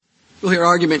We'll hear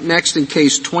argument next in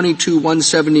Case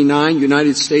 22-179,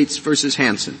 United States versus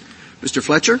Hansen. Mr.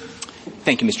 Fletcher?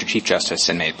 Thank you, Mr. Chief Justice,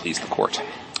 and may it please the Court.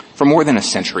 For more than a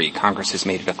century, Congress has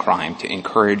made it a crime to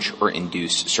encourage or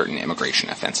induce certain immigration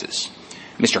offenses.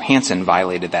 Mr. Hansen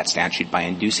violated that statute by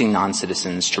inducing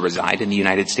non-citizens to reside in the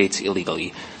United States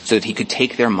illegally so that he could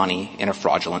take their money in a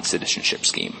fraudulent citizenship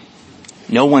scheme.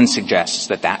 No one suggests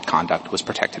that that conduct was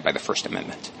protected by the First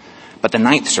Amendment. But the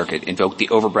Ninth Circuit invoked the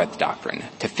overbreadth doctrine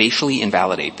to facially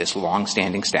invalidate this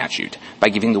long-standing statute by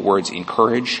giving the words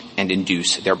encourage and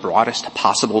induce their broadest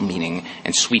possible meaning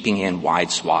and sweeping in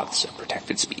wide swaths of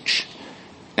protected speech.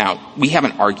 Now, we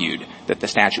haven't argued that the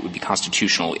statute would be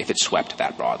constitutional if it swept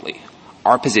that broadly.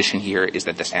 Our position here is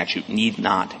that the statute need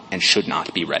not and should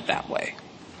not be read that way.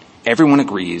 Everyone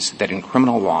agrees that in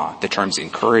criminal law, the terms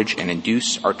encourage and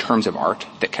induce are terms of art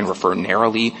that can refer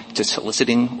narrowly to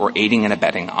soliciting or aiding and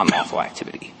abetting unlawful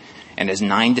activity. And as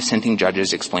 9 dissenting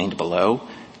judges explained below,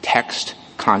 text,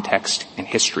 context, and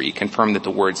history confirm that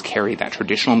the words carry that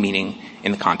traditional meaning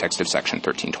in the context of Section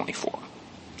 1324.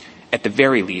 At the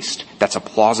very least, that's a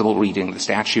plausible reading of the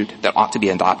statute that ought to be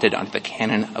adopted under the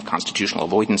canon of constitutional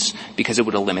avoidance because it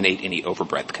would eliminate any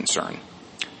overbreadth concern.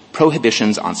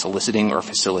 Prohibitions on soliciting or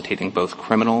facilitating both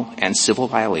criminal and civil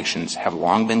violations have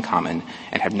long been common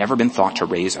and have never been thought to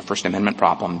raise a First Amendment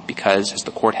problem because, as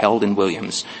the Court held in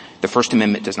Williams, the First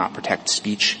Amendment does not protect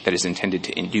speech that is intended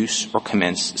to induce or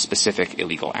commence specific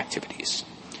illegal activities.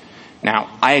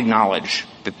 Now, I acknowledge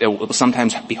that it will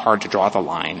sometimes be hard to draw the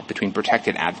line between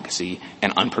protected advocacy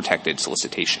and unprotected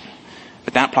solicitation.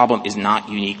 But that problem is not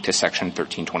unique to Section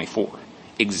 1324.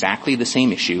 Exactly the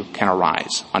same issue can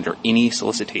arise under any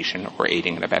solicitation or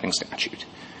aiding and abetting statute.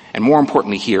 And more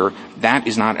importantly here, that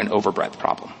is not an overbreadth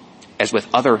problem. As with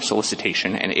other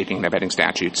solicitation and aiding and abetting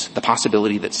statutes, the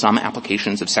possibility that some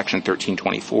applications of Section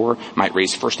 1324 might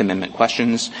raise First Amendment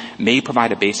questions may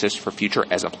provide a basis for future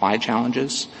as-applied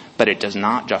challenges, but it does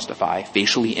not justify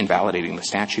facially invalidating the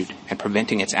statute and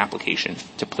preventing its application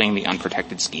to plainly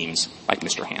unprotected schemes like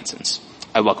Mr. Hansen's.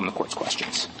 I welcome the Court's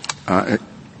questions.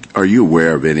 Are you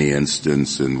aware of any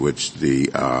instance in which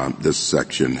this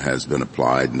section has been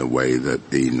applied in the way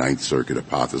that the Ninth Circuit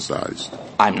hypothesized?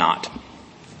 I'm not.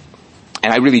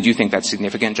 And I really do think that's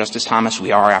significant, Justice Thomas.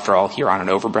 We are, after all, here on an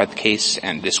overbreadth case,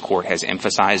 and this Court has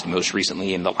emphasized most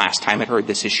recently in the last time it heard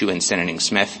this issue in Senating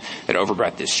Smith that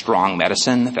overbreadth is strong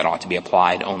medicine that ought to be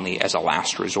applied only as a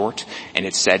last resort. And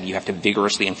it said you have to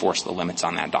vigorously enforce the limits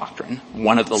on that doctrine.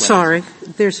 One of the limits— Sorry.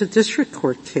 There's a district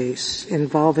court case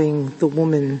involving the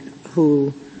woman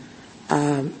who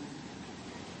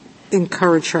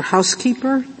encouraged her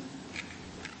housekeeper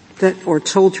or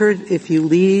told her if you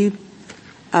leave,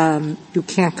 you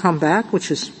can't come back,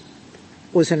 which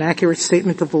was an accurate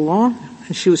statement of the law,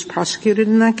 and she was prosecuted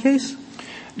in that case?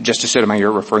 Justice Sotomayor,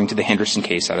 you're referring to the Henderson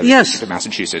case out of the District of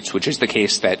Massachusetts, which is the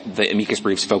case that the amicus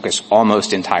briefs focus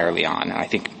almost entirely on. And I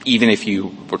think even if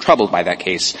you were troubled by that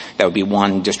case, that would be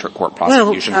one district court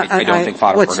prosecution. Well, I don't think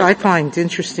fought what I find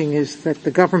interesting is that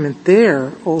the government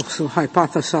there also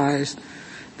hypothesized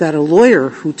that a lawyer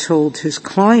who told his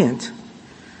client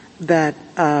that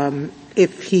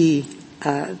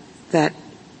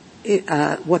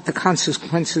what the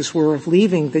consequences were of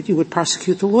leaving, that you would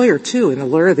prosecute the lawyer too, and the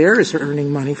lawyer there is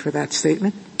earning money for that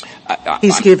statement.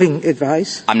 He's giving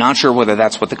advice. I'm not sure whether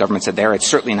that's what the government said there. It's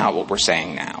certainly not what we're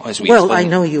saying now. I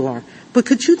know you are. But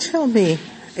could you tell me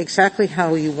exactly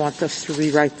how you want us to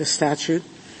rewrite the statute?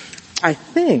 I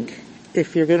think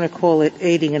if you're going to call it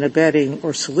aiding and abetting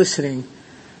or soliciting,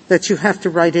 that you have to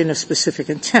write in a specific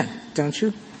intent, don't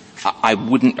you?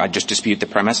 I just dispute the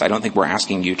premise. I don't think we're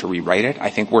asking you to rewrite it.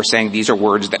 I think we're saying these are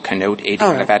words that connote aiding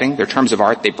and abetting. They're terms of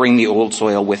art. They bring the old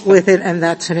soil with them. With it, and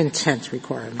that's an intent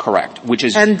requirement. Correct.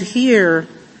 And here,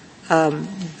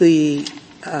 the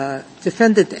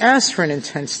defendant asked for an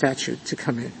intent statute to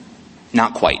come in.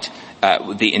 Not quite.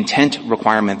 The intent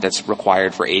requirement that's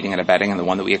required for aiding and abetting, and the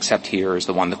one that we accept here is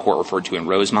the one the Court referred to in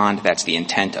Rosemond. That's the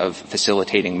intent of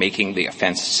facilitating making the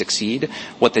offense succeed.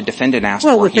 What the defendant asked for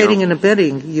here— Well, with aiding and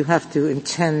abetting, you have to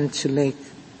intend to make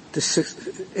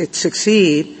it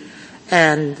succeed,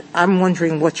 and I'm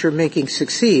wondering what you're making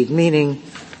succeed, meaning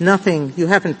nothing— you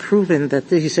haven't proven that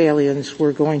these aliens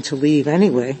were going to leave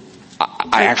anyway.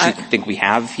 I actually think we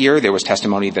have here. There was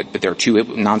testimony that there are two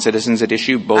non-citizens at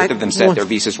issue. Both of them said their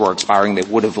visas were expiring. They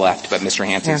would have left, but Mr.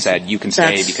 Hansen said, you can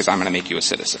stay because I'm going to make you a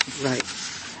citizen. Right.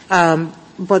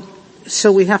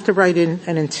 So we have to write in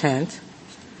an intent.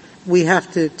 We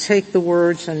have to take the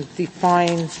words and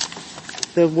define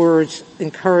the words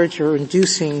encourage or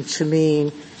inducing to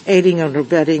mean aiding and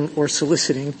abetting or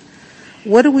soliciting.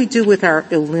 What do we do with our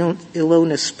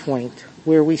Ilonis point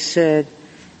where we said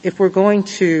if we're going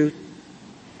to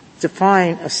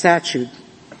define a statute,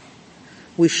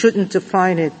 we shouldn't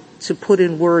define it to put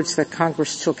in words that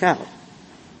Congress took out.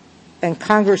 And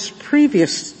Congress,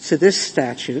 previous to this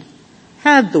statute,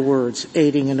 had the words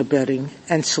aiding and abetting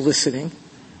and soliciting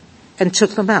and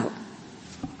took them out.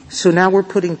 So now we're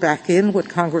putting back in what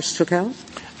Congress took out?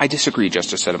 I disagree,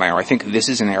 Justice Sotomayor. I think this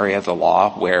is an area of the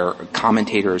law where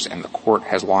commentators and the court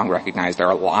has long recognized there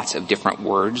are lots of different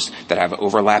words that have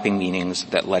overlapping meanings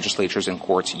that legislatures and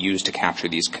courts use to capture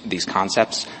these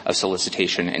concepts of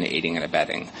solicitation and aiding and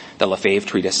abetting. The Lefebvre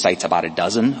Treatise cites about a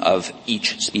dozen of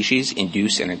each species.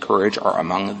 Induce and encourage are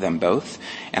among them both.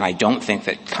 And I don't think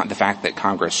that the fact that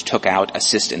Congress took out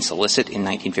assist and solicit in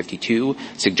 1952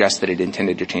 suggests that it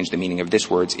intended to change the meaning of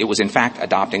this words. It was in fact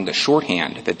adopting the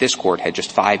shorthand that this court had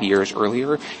just 5 years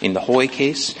earlier in the Hoy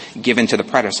case given to the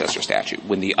predecessor statute.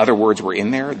 When the other words were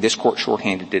in there, this court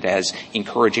shorthanded it as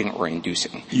encouraging or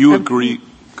inducing. You agree?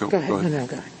 Go ahead. Go ahead. No,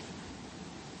 go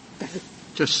ahead.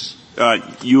 Just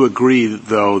you agree,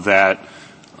 though, that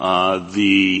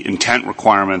the intent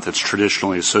requirement that's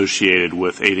traditionally associated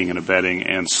with aiding and abetting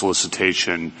and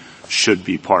solicitation should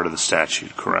be part of the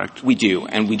statute, correct? We do,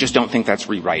 and we just don't think that's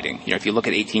rewriting. If you look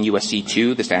at 18 U.S.C.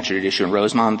 2, the statute at issue in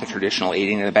Rosemont, the traditional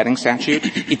aiding and abetting statute,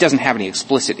 it doesn't have any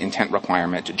explicit intent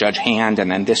requirement. Judge Hand and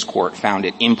then this court found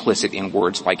it implicit in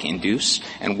words like induce,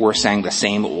 and we're saying the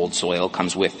same old soil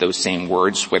comes with those same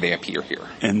words where they appear here.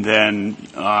 And then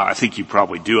I think you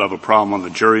probably do have a problem on the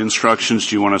jury instructions.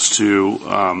 Do you want us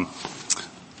to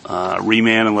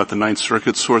remand and let the Ninth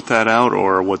Circuit sort that out,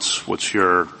 or what's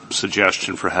your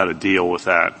suggestion for how to deal with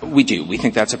that? We do. We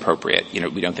think that's appropriate.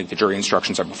 We don't think the jury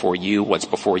instructions are before you. What's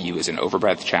before you is an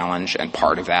overbreadth challenge, and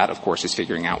part of that, of course, is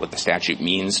figuring out what the statute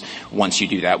means. Once you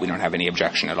do that, we don't have any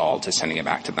objection at all to sending it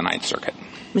back to the Ninth Circuit.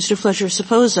 Mr. Fletcher,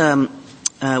 suppose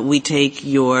we take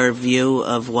your view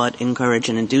of what encourage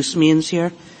and induce means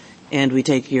here, and we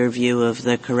take your view of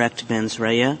the correct mens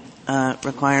rea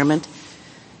requirement.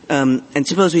 And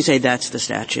suppose we say that's the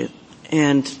statute.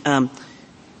 And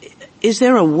is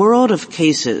there a world of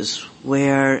cases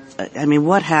where,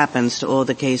 what happens to all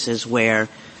the cases where it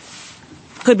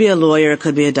could be a lawyer, it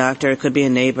could be a doctor, it could be a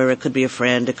neighbor, it could be a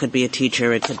friend, it could be a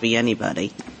teacher, it could be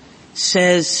anybody,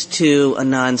 says to a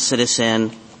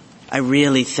non-citizen, I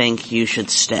really think you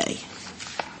should stay.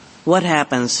 What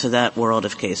happens to that world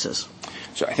of cases?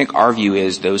 So I think our view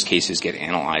is those cases get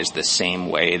analyzed the same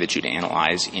way that you'd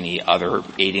analyze any other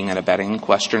aiding and abetting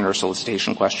question or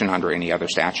solicitation question under any other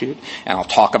statute. And I'll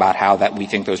talk about how that we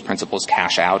think those principles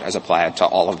cash out as applied to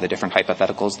all of the different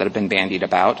hypotheticals that have been bandied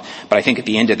about. But I think at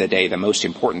the end of the day, the most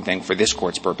important thing for this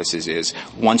court's purposes is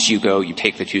once you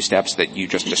take the two steps that you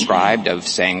just described of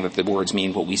saying that the words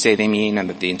mean what we say they mean and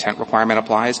that the intent requirement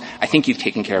applies, I think you've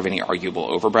taken care of any arguable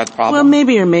overbreadth problem. Well,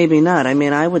 maybe or maybe not.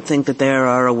 I would think that there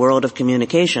are a world of communications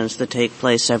that take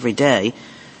place every day,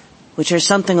 which are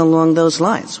something along those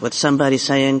lines, with somebody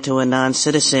saying to a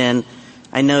non-citizen,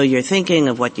 I know you're thinking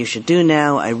of what you should do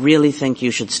now, I really think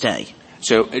you should stay.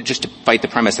 So just to fight the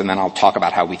premise, and then I'll talk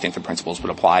about how we think the principles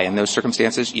would apply in those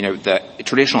circumstances. The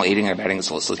traditional aiding and abetting and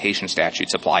solicitation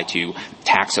statutes apply to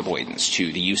tax avoidance,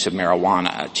 to the use of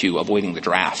marijuana, to avoiding the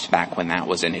draft back when that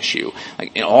was an issue.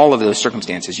 Like in all of those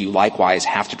circumstances, you likewise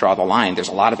have to draw the line. There's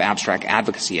a lot of abstract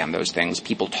advocacy on those things.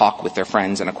 People talk with their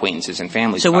friends and acquaintances and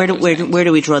families. So where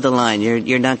do we draw the line?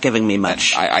 You're not giving me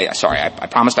much. I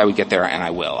promised I would get there, and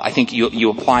I will. I think you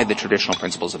apply the traditional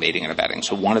principles of aiding and abetting.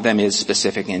 So one of them is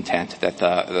specific intent that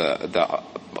the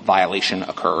violation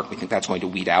occur. We think that's going to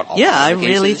weed out all I cases.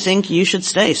 really think you should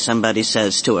stay, somebody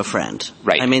says to a friend.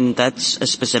 Right. That's a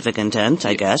specific intent,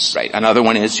 I guess. Right. Another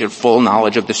one is your full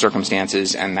knowledge of the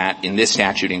circumstances, and that in this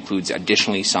statute includes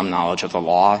additionally some knowledge of the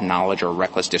law, knowledge or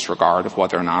reckless disregard of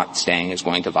whether or not staying is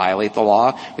going to violate the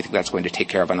law. We think that's going to take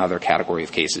care of another category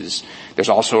of cases. There's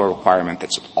also a requirement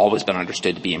that's always been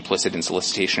understood to be implicit in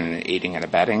solicitation and aiding and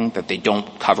abetting, that they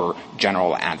don't cover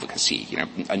general advocacy.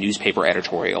 A newspaper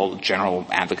editorial, general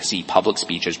advocacy, public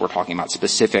speeches. We're talking about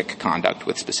specific conduct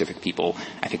with specific people.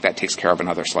 I think that takes care of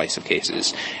another slice of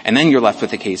cases. And then you're left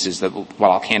with the cases that,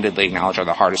 I'll candidly acknowledge, are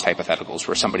the hardest hypotheticals,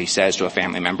 where somebody says to a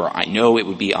family member, I know it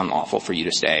would be unlawful for you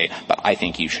to stay, but I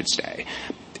think you should stay.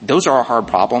 Those are a hard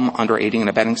problem under aiding and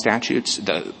abetting statutes.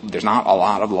 There's not a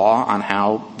lot of law on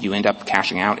how you end up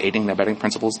cashing out aiding and abetting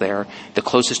principles there. The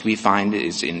closest we find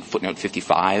is in footnote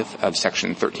 55 of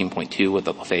section 13.2 of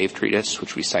the Lefebvre Treatise,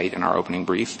 which we cite in our opening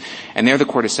brief. And there the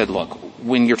court has said, look,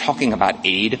 when you're talking about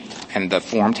aid and the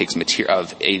form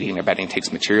of aiding and abetting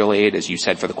takes material aid, as you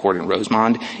said for the court in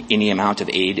Rosemont, any amount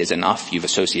of aid is enough. You've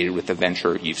associated with the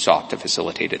venture you've sought to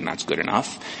facilitate it, and that's good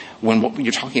enough. When what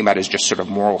you're talking about is just sort of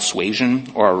moral suasion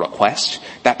or a request,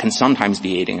 that can sometimes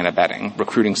be aiding and abetting.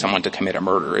 Recruiting someone to commit a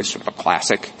murder is sort of a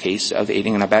classic case of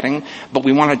aiding and abetting. But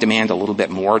we want to demand a little bit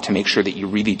more to make sure that you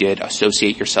really did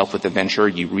associate yourself with the venture.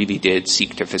 You really did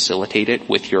seek to facilitate it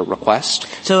with your request.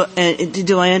 So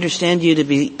do I understand you to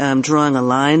be drawing a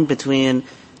line between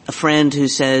a friend who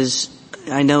says,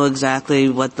 I know exactly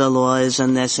what the law is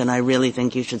on this and I really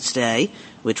think you should stay,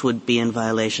 which would be in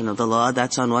violation of the law,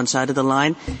 that's on one side of the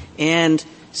line, and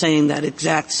saying that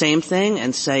exact same thing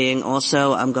and saying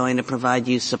also I'm going to provide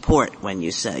you support when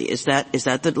you say. Is that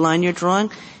the line you're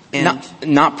drawing?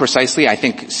 Not precisely. I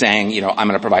think saying, I'm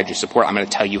going to provide you support, I'm going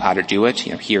to tell you how to do it,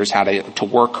 here's how to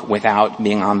work without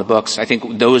being on the books. I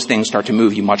think those things start to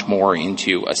move you much more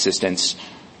into assistance.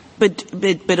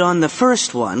 But on the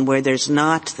first one, where there's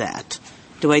not that,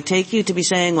 do I take you to be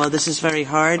saying, well, this is very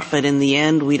hard, but in the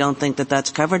end we don't think that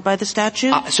that's covered by the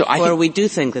statute? Or we do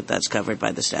think that that's covered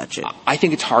by the statute? I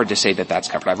think it's hard to say that that's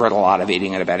covered. I've read a lot of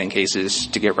aiding and abetting cases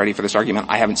to get ready for this argument.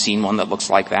 I haven't seen one that looks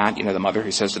like that. The mother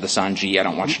who says to the son, gee, I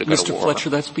don't want you to go to war. Mr. Fletcher,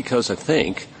 that's because I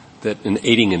think that in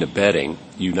aiding and abetting,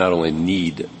 you not only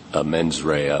need a mens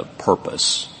rea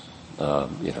purpose,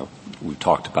 we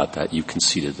talked about that, you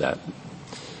conceded that,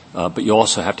 but you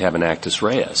also have to have an actus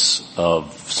reus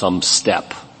of some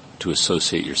step to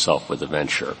associate yourself with a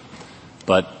venture.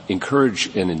 But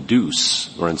encourage and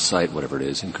induce, or incite, whatever it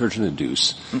is, encourage and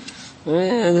induce,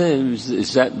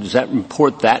 does that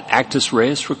import that actus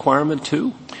reus requirement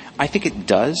too? I think it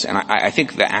does, and I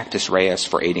think the actus reus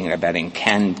for aiding and abetting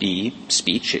can be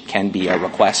speech. It can be a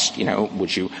request,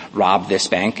 would you rob this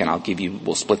bank and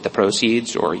we'll split the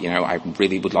proceeds, or, I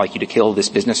really would like you to kill this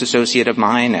business associate of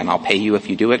mine and I'll pay you if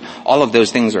you do it. All of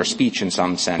those things are speech in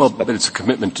some sense. Well, but it's a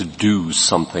commitment to do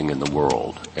something in the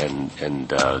world, and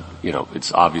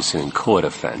it's obviously an inchoate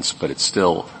offense, but it's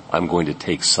still, I'm going to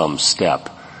take some step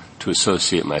to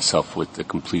associate myself with the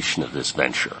completion of this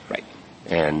venture. Right.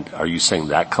 And are you saying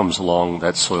that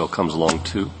soil comes along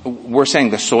too? We're saying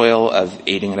the soil of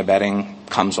aiding and abetting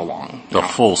comes along. The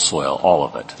full soil, all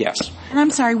of it. Yes. And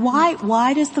I'm sorry,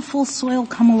 why does the full soil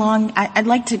come along? I'd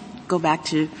like to go back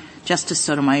to Justice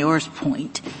Sotomayor's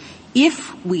point.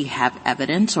 If we have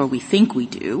evidence, or we think we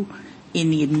do,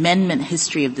 in the amendment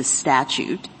history of the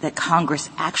statute that Congress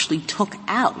actually took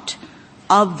out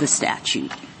of the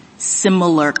statute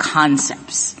similar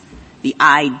concepts, the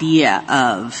idea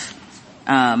of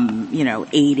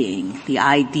aiding, the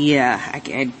idea,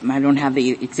 I don't have the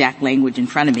exact language in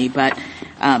front of me, but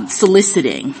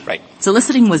soliciting. Right.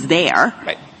 Soliciting was there,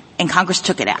 right, and Congress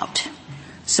took it out.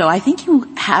 So I think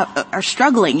you are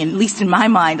struggling, at least in my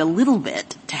mind, a little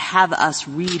bit to have us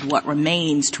read what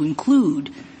remains to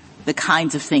include the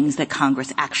kinds of things that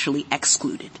Congress actually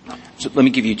excluded. So let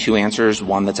me give you two answers,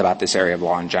 one that's about this area of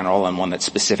law in general and one that's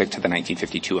specific to the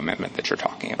 1952 amendment that you're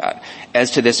talking about.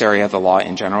 As to this area of the law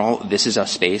in general, this is a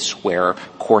space where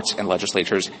courts and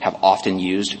legislatures have often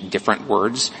used different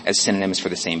words as synonyms for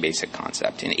the same basic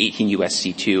concept. In 18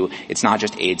 U.S.C. 2, it's not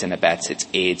just aids and abets, it's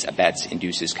aids, abets,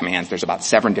 induces, commands. There's about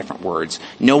 7 different words.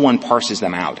 No one parses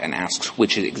them out and asks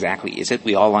which exactly is it.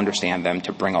 We all understand them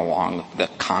to bring along the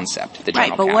concept, the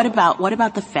general category. What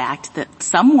about the fact that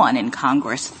someone in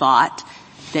Congress thought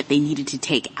that they needed to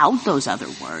take out those other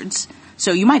words?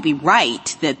 So you might be right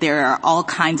that there are all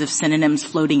kinds of synonyms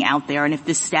floating out there, and if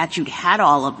this statute had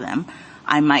all of them,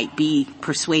 I might be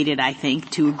persuaded, I think,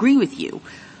 to agree with you.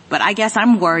 But I guess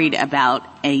I'm worried about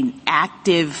an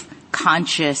active,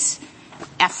 conscious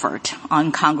effort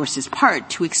on Congress's part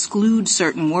to exclude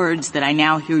certain words that I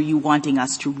now hear you wanting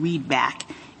us to read back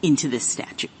into this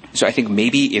statute. So I think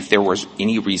maybe if there was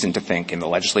any reason to think in the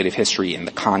legislative history, in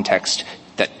the context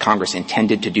that Congress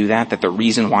intended to do that the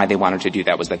reason why they wanted to do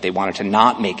that was that they wanted to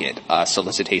not make it a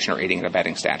solicitation or aiding and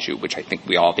abetting statute, which I think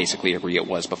we all basically agree it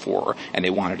was before, and they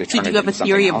wanted to turn it into something else. Do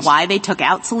you have a theory of why they took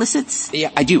out solicits?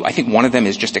 Yeah, I do. I think one of them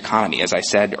is just economy. As I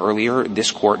said earlier,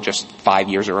 this court just 5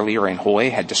 years earlier in Hoy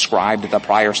had described the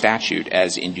prior statute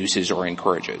as induces or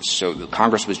encourages. So the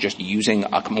Congress was just using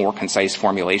a more concise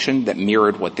formulation that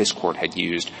mirrored what this court had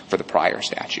used for the prior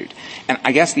statute. And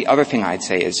I guess the other thing I'd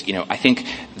say is, I think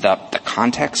the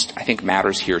context, I think,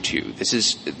 matters here too. This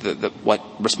is what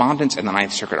respondents in the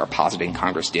Ninth Circuit are positing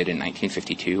Congress did in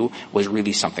 1952 was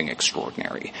really something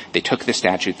extraordinary. They took the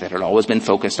statute that had always been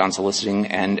focused on soliciting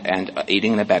and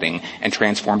aiding and abetting and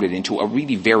transformed it into a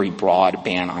really very broad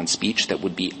ban on speech that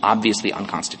would be obviously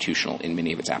unconstitutional in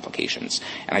many of its applications.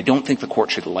 And I don't think the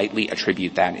court should lightly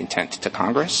attribute that intent to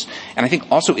Congress. And I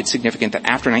think also it's significant that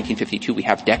after 1952 we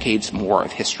have decades more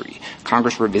of history.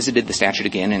 Congress revisited the statute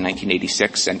again in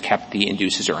 1986 and kept the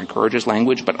induces or encourages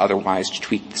language, but otherwise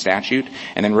tweaked the statute,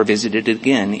 and then revisited it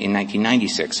again in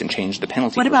 1996 and changed the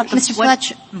penalty. What about Mr.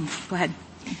 Fletcher? Go ahead.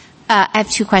 I have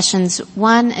two questions.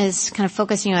 One is kind of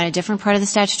focusing on a different part of the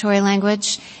statutory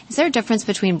language. Is there a difference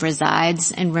between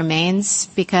resides and remains?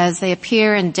 Because they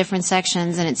appear in different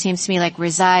sections, and it seems to me like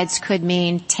resides could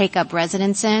mean take up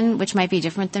residence in, which might be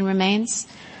different than remains.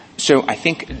 So I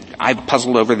think I've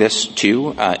puzzled over this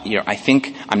too.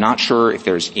 I'm not sure if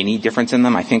there's any difference in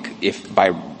them. I think if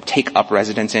by take up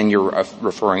residence in, you're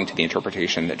referring to the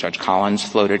interpretation that Judge Collins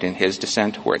floated in his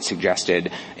dissent, where it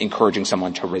suggested encouraging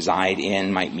someone to reside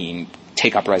in might mean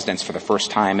take up residence for the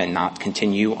first time and not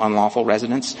continue unlawful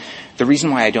residence. The reason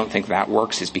why I don't think that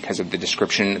works is because of the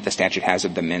description that the statute has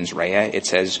of the mens rea. It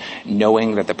says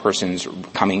knowing that the person's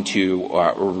coming to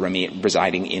or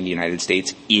residing in the United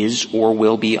States is or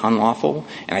will be unlawful.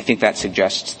 And I think that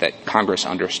suggests that Congress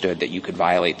understood that you could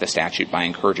violate the statute by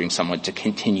encouraging someone to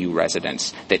continue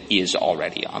residence that is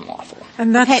already unlawful.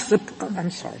 And that's I'm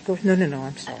sorry. No,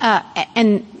 I'm sorry.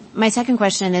 And my second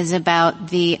question is about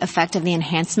the effect of the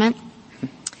enhancement.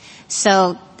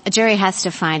 So a jury has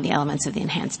to find the elements of the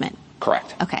enhancement.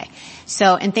 Correct. Okay.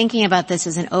 So in thinking about this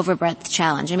as an overbreadth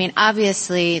challenge, I mean,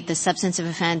 obviously the substantive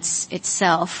offense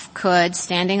itself could,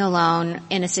 standing alone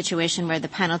in a situation where the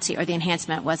penalty or the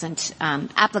enhancement wasn't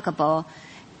applicable,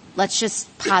 let's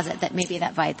just posit that maybe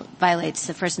that violates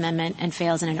the First Amendment and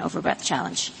fails in an overbreadth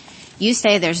challenge. You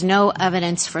say there's no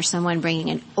evidence for someone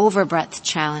bringing an overbreadth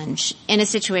challenge in a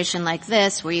situation like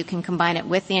this where you can combine it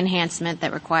with the enhancement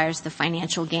that requires the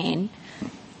financial gain.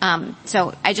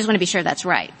 So I just want to be sure that's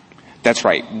right. That's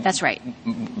right. That's right.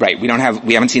 Right. We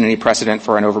haven't seen any precedent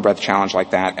for an overbreadth challenge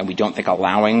like that, and we don't think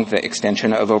allowing the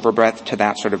extension of overbreadth to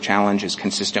that sort of challenge is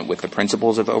consistent with the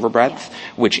principles of overbreadth,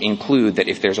 which include that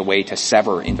if there's a way to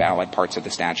sever invalid parts of the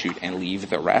statute and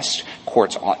leave the rest,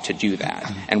 courts ought to do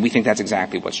that. And we think that's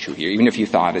exactly what's true here. Even if you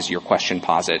thought, as your question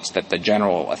posits, that the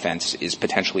general offense is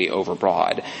potentially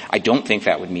overbroad, I don't think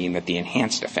that would mean that the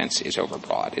enhanced offense is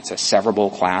overbroad. It's a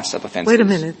severable class of offenses. Wait a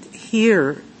minute.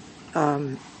 Here,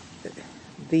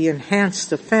 the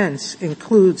enhanced offense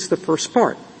includes the first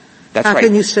part. That's How right.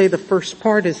 can you say the first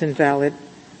part is invalid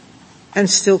and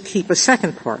still keep a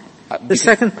second part? The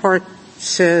second part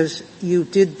says you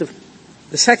did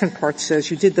the second part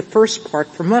says you did the first part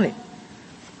for money.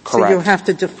 Correct. So you have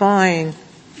to define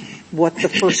what the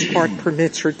first part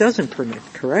permits or doesn't permit,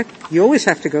 correct? You always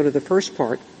have to go to the first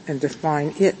part and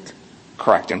define it.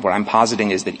 Correct. And what I'm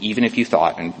positing is that even if you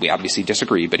thought, and we obviously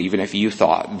disagree, but even if you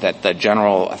thought that the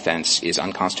general offense is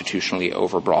unconstitutionally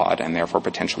overbroad and therefore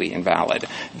potentially invalid,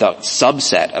 the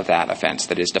subset of that offense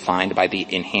that is defined by the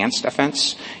enhanced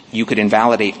offense, you could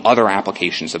invalidate other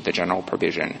applications of the general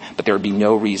provision, but there would be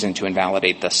no reason to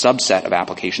invalidate the subset of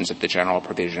applications of the general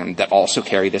provision that also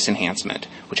carry this enhancement,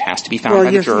 which has to be found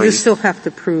by the jury. You still have to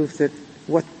prove that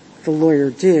what the lawyer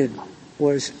did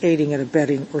was aiding and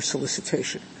abetting or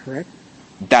solicitation, correct?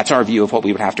 That's our view of what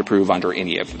we would have to prove under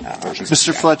any of the versions.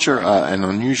 Mr. Fletcher, an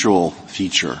unusual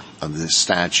feature of this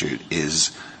statute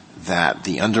is that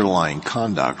the underlying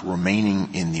conduct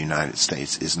remaining in the United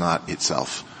States is not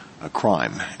itself a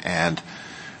crime. And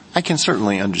I can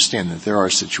certainly understand that there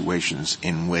are situations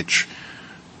in which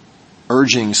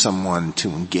urging someone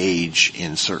to engage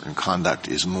in certain conduct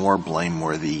is more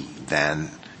blameworthy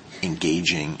than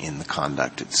engaging in the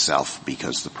conduct itself,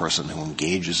 because the person who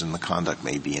engages in the conduct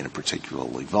may be in a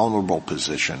particularly vulnerable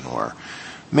position or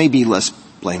may be less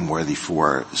blameworthy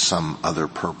for some other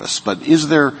purpose. But is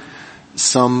there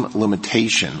some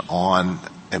limitation on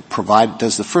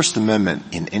does the First Amendment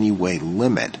in any way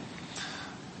limit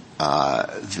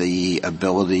the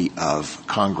ability of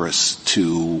Congress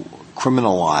to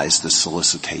criminalize the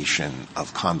solicitation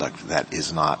of conduct that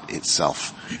is not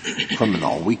itself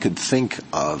criminal? We could think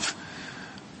of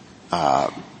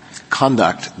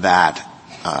conduct that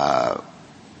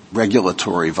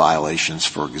regulatory violations,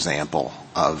 for example,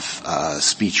 of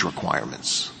speech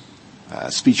requirements,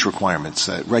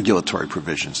 regulatory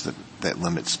provisions that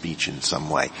limit speech in some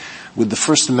way. Would the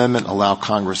First Amendment allow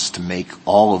Congress to make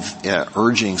all of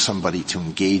urging somebody to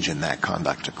engage in that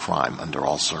conduct a crime under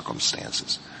all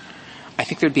circumstances? I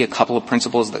think there'd be a couple of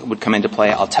principles that would come into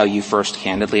play. I'll tell you first,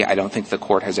 candidly, I don't think the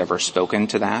Court has ever spoken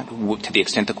to that. To the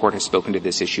extent the Court has spoken to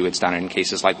this issue, it's done in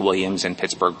cases like Williams and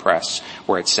Pittsburgh Press,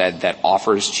 where it said that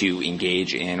offers to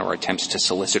engage in or attempts to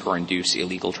solicit or induce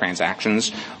illegal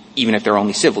transactions even if they're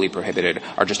only civilly prohibited,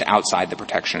 are just outside the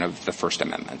protection of the First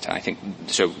Amendment. And I think,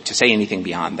 so to say anything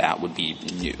beyond that would be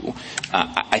new.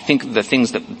 I think the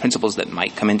principles that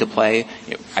might come into play,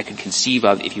 I could conceive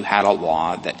of if you had a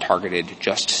law that targeted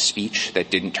just speech, that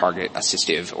didn't target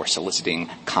assistive or soliciting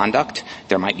conduct,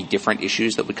 there might be different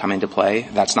issues that would come into play.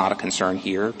 That's not a concern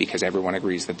here because everyone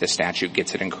agrees that this statute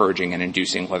gets at encouraging and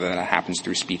inducing, whether that happens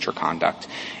through speech or conduct.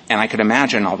 And I could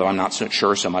imagine, although I'm not so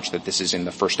sure so much that this is in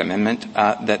the First Amendment,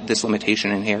 that this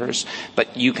limitation inheres,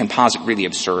 but you can posit really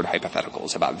absurd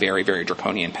hypotheticals about very, very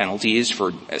draconian penalties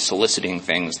for soliciting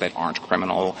things that aren't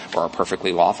criminal or are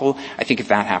perfectly lawful. I think if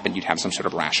that happened, you'd have some sort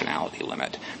of rationality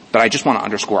limit. But I just want to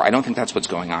underscore, I don't think that's what's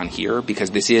going on here,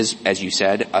 because this is, as you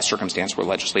said, a circumstance where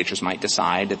legislatures might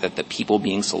decide that the people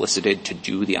being solicited to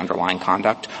do the underlying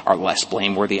conduct are less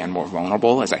blameworthy and more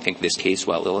vulnerable, as I think this case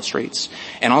well illustrates.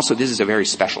 And also, this is a very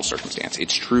special circumstance.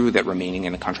 It's true that remaining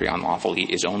in the country unlawfully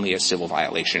is only a civil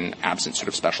violation absent sort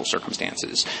of special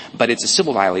circumstances. But it's a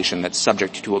civil violation that's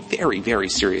subject to a very, very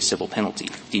serious civil penalty,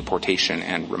 deportation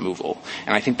and removal.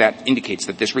 And I think that indicates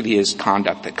that this really is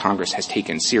conduct that Congress has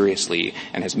taken seriously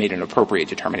and has made an appropriate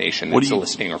determination that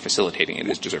soliciting or facilitating it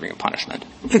is deserving of punishment.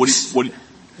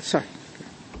 Sorry.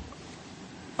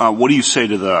 What do you say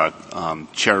to the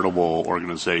charitable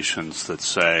organizations that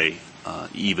say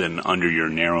even under your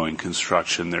narrowing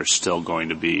construction there's still going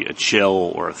to be a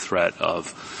chill or a threat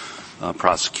of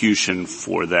prosecution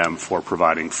for them for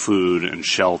providing food and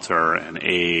shelter and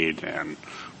aid and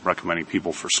recommending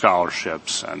people for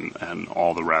scholarships and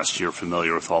all the rest? You're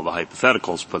familiar with all the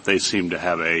hypotheticals, but they seem to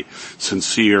have a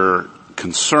sincere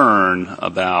concern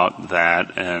about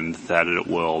that and that it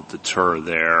will deter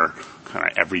their kind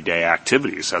of everyday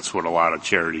activities. That's what a lot of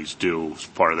charities do as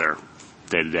part of their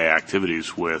day-to-day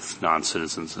activities with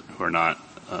non-citizens who are not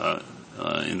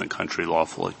in the country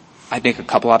lawfully. I'd make a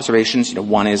couple observations.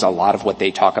 One is a lot of what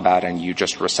they talk about and you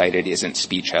just recited isn't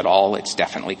speech at all. It's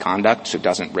definitely conduct, so it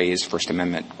doesn't raise First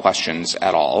Amendment questions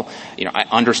at all. I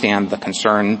understand the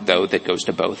concern, though, that goes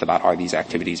to both about are these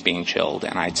activities being chilled,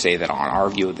 and I'd say that on our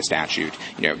view of the statute,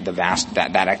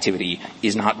 that activity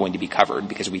is not going to be covered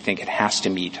because we think it has to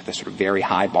meet the sort of very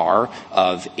high bar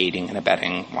of aiding and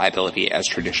abetting liability as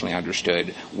traditionally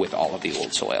understood with all of the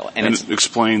old soil. And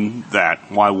explain that.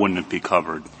 Why wouldn't it be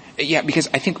covered? Yeah, because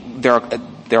I think there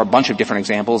are a bunch of different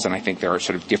examples, and I think there are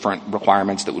sort of different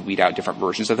requirements that would weed out different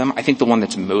versions of them. I think the one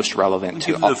that's most relevant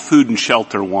to the food and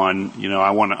shelter one,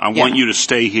 I want you to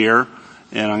stay here,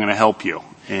 and I'm going to help you.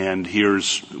 And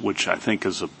here's, which I think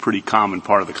is a pretty common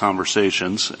part of the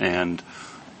conversations, and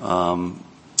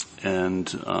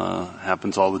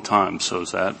happens all the time. So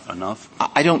is that enough?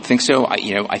 I don't think so.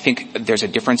 I think there's a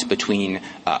difference between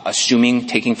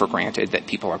taking for granted that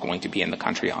people are going to be in the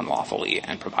country unlawfully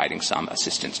and providing some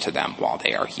assistance to them while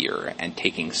they are here, and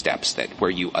taking steps where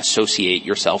you associate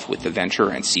yourself with the venture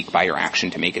and seek by your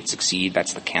action to make it succeed.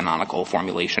 That's the canonical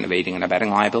formulation of aiding and abetting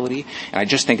liability. And I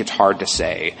just think it's hard to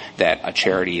say that a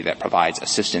charity that provides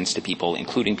assistance to people,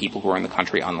 including people who are in the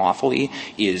country unlawfully,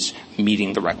 is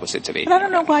meeting the requisites of aiding. But I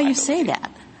don't know why you say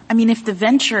that. I mean, if the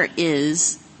venture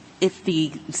if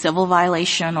the civil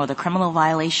violation or the criminal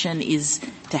violation is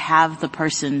to have the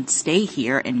person stay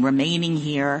here and remaining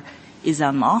here is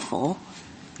unlawful,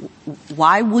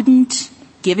 why wouldn't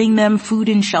giving them food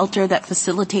and shelter that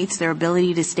facilitates their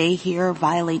ability to stay here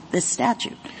violate this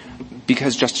statute?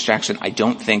 Because, Justice Jackson, I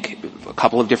don't think a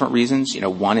couple of different reasons.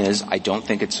 One is I don't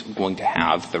think it's going to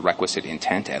have the requisite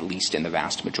intent, at least in the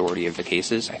vast majority of the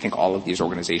cases. I think all of these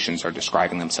organizations are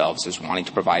describing themselves as wanting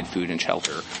to provide food and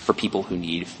shelter for people who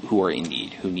are in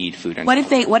need, who need food and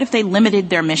shelter. What if they limited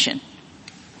their mission?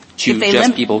 To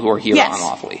just people who are here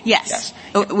unlawfully? Yes.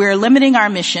 We're limiting our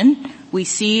mission. We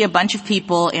see a bunch of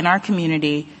people in our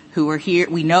community who are here.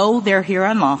 We know they're here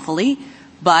unlawfully,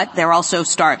 but they're also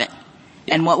starving.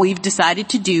 And what we've decided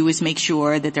to do is make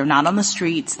sure that they're not on the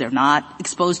streets, they're not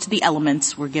exposed to the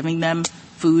elements. We're giving them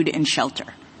food and shelter.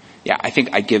 Yeah, I think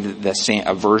I give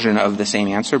a version of the same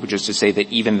answer, which is to say that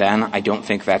even then, I don't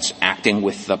think that's acting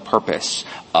with the purpose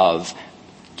of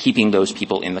keeping those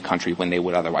people in the country when they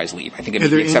would otherwise leave. I think it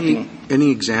would be accepting. Any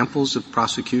examples of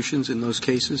prosecutions in those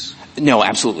cases? No,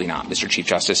 absolutely not, Mr. Chief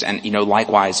Justice. And,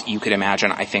 likewise, you could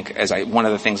imagine, I think, one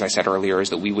of the things I said earlier is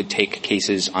that we would take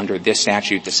cases under this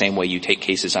statute the same way you take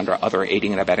cases under other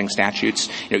aiding and abetting statutes.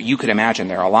 You could imagine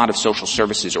there are a lot of social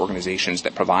services organizations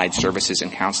that provide services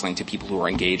and counseling to people who are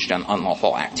engaged in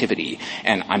unlawful activity.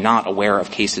 And I'm not aware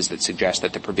of cases that suggest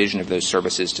that the provision of those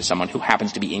services to someone who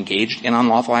happens to be engaged in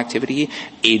unlawful activity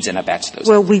aids and abets those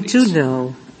Well, activities. We do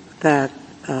know that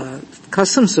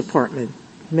Customs Department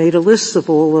made a list of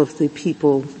all of the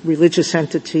people, religious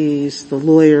entities, the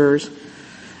lawyers,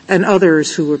 and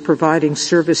others who were providing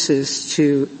services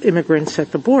to immigrants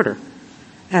at the border,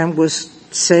 and was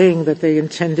saying that they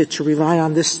intended to rely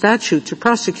on this statute to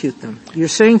prosecute them. You're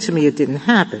saying to me it didn't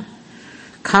happen.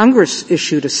 Congress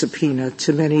issued a subpoena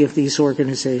to many of these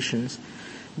organizations,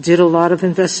 did a lot of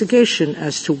investigation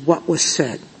as to what was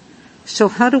said. So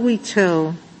how do we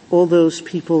tell all those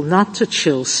people not to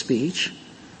chill speech,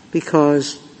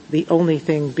 because the only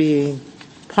thing being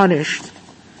punished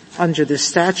under this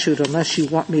statute, unless you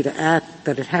want me to add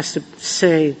that it has to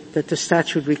say that the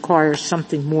statute requires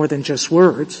something more than just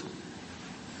words,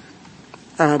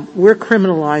 we're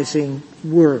criminalizing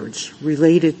words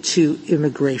related to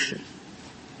immigration.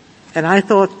 And I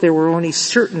thought there were only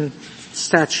certain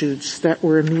statutes that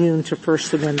were immune to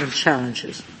First Amendment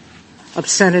challenges.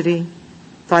 Obscenity,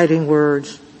 fighting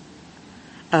words,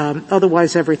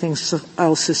 otherwise everything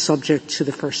else is subject to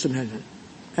the First Amendment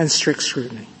and strict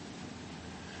scrutiny.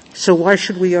 So why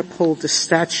should we uphold the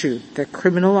statute that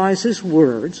criminalizes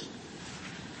words,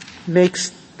 makes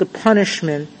the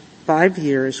punishment 5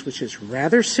 years, which is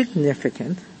rather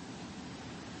significant?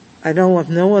 I know of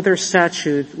no other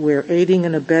statute where aiding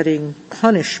and abetting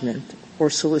punishment or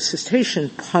solicitation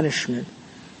punishment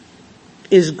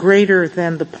is greater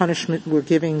than the punishment we're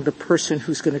giving the person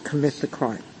who's going to commit the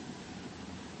crime.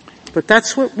 But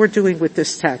that's what we're doing with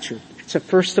this statute. It's a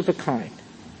first of a kind.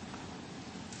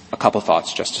 A couple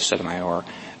thoughts, Justice Sotomayor.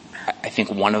 I think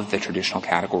one of the traditional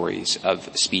categories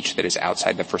of speech that is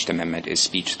outside the First Amendment is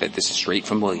speech that, this is straight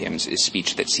from Williams, is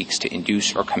speech that seeks to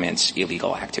induce or commence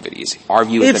illegal activities. Our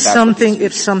view is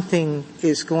if something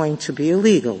is going to be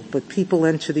illegal, but people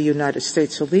enter the United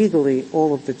States illegally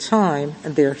all of the time,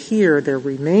 and they're here, they're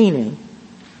remaining,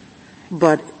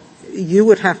 but you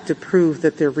would have to prove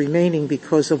that they're remaining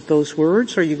because of those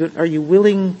words. Are you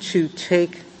willing to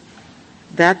take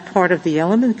that part of the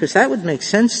element? Because that would make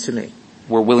sense to me.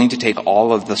 We're willing to take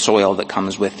all of the soil that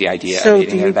comes with the idea of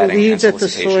aiding and abetting. So do you believe that the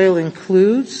soil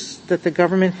includes that the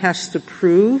government has to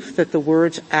prove that the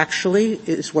words actually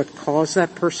is what caused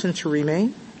that person to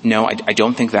remain? No, I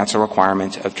don't think that's a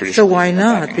requirement of traditional. So why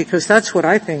not? Because that's what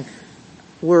I think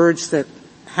words that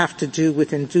have to do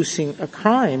with inducing a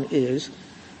crime is,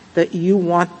 that you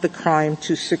want the crime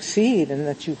to succeed and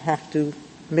that you have to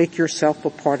make yourself a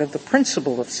part of the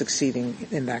principle of succeeding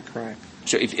in that crime.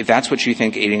 So if that's what you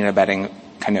think aiding and abetting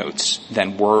connotes,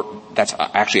 then that's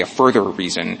actually a further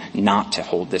reason not to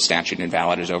hold this statute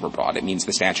invalid as overbroad. It means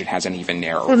the statute has an even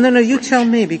narrower. Well, no, you tell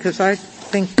me, because I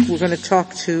think we're going to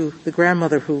talk to the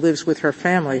grandmother who lives with her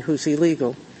family who's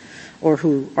illegal or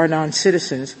who are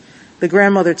non-citizens. The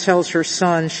grandmother tells her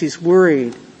son she's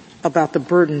worried about the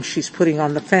burden she's putting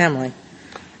on the family.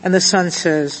 And the son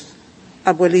says,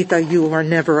 Abuelita, you are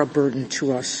never a burden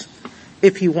to us.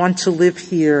 If you want to live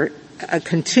here,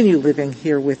 continue living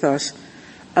here with us,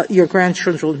 your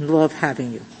grandchildren love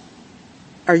having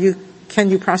you.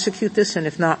 Can you prosecute this? And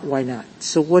if not, why not?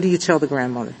 So what do you tell the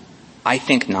grandmother? I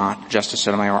think not, Justice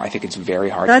Sotomayor. I think it's very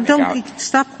hard to make out.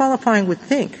 Stop qualifying with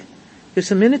think. Because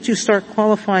the minute you start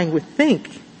qualifying with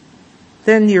think,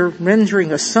 then you're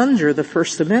rendering asunder the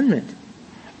First Amendment.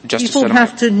 People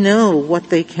have to know what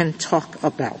they can talk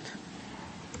about.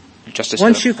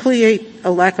 Once you create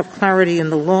a lack of clarity in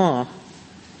the law,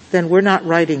 then we're not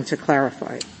writing to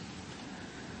clarify it.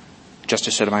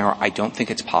 Justice Sotomayor, I don't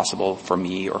think it's possible for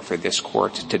me or for this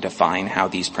court to define how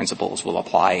these principles will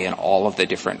apply in all of the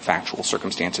different factual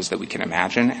circumstances that we can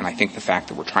imagine, and I think the fact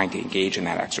that we're trying to engage in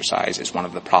that exercise is one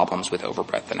of the problems with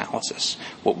overbreadth analysis.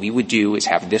 What we would do is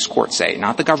have this court say,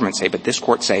 not the government say, but this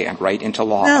court say and write into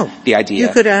law the idea.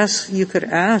 You could ask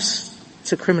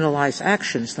to criminalize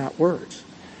actions, not words.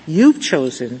 You've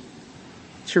chosen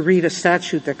to read a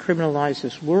statute that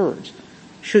criminalizes words.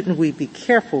 Shouldn't we be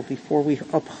careful before we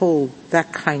uphold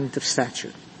that kind of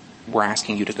statute? We're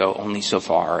asking you to go only so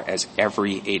far as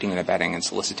every aiding and abetting and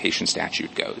solicitation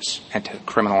statute goes, and to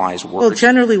criminalize words. Well,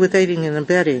 generally with aiding and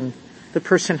abetting, the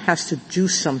person has to do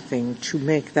something to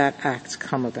make that act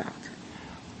come about.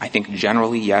 I think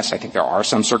generally, yes. I think there are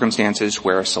some circumstances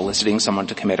where soliciting someone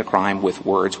to commit a crime with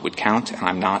words would count, and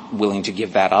I'm not willing to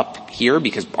give that up here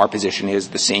because our position is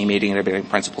the same aiding and abetting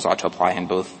principles ought to apply in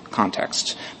both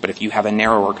contexts. But if you have a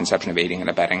narrower conception of aiding and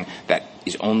abetting, that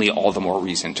is only all the more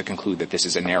reason to conclude that this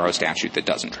is a narrow statute that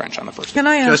doesn't trench on the First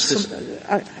Amendment. Can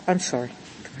I ask I'm sorry.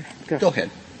 Go ahead.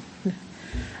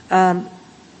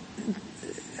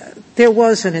 There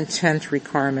was an intent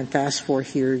requirement asked for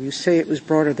here. You say it was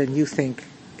broader than you think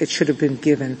it should have been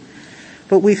given.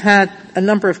 But we've had a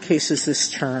number of cases this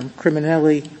term,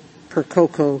 Criminelli,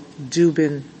 Percoco,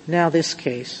 Dubin, now this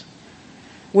case,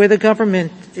 where the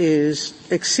government is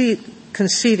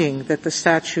conceding that the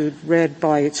statute read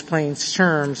by its plain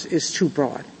terms is too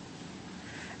broad.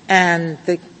 and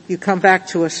you come back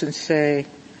to us and say,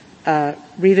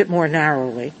 read it more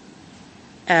narrowly,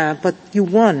 but you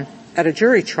won at a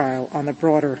jury trial on a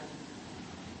broader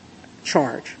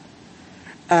charge.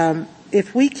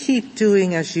 If we keep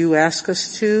doing as you ask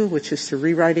us to, which is to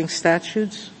rewriting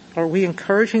statutes, are we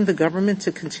encouraging the government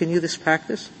to continue this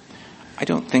practice? I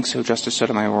don't think so, Justice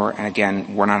Sotomayor. And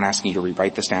again, we're not asking you to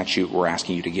rewrite the statute. We're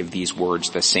asking you to give these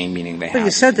words the same meaning they have. But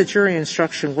you said the jury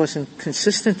instruction wasn't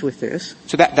consistent with this.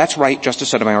 So that's right, Justice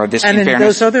Sotomayor. And in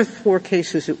those other 4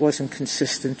 cases, it wasn't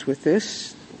consistent with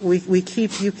this. You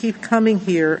keep coming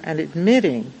here and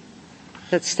admitting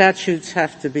that statutes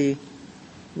have to be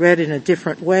read in a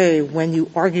different way when you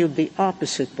argued the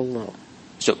opposite below.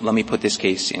 So let me put this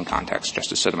case in context,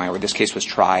 Justice Sotomayor. This case was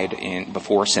tried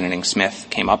before Sentencing Smith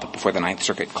came up, before the Ninth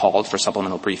Circuit called for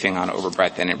supplemental briefing on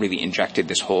overbreadth, and it really injected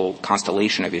this whole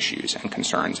constellation of issues and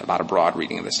concerns about a broad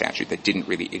reading of the statute that didn't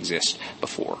really exist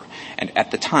before. And at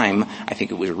the time, I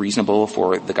think it was reasonable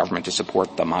for the government to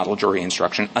support the model jury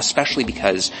instruction, especially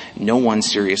because no one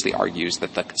seriously argues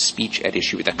that the speech at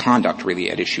issue, the conduct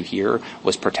really at issue here,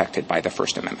 was protected by the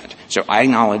First Amendment. So I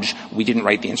acknowledge we didn't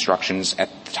write the instructions at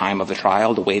the time of the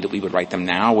trial the way that we would write them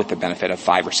now, with the benefit of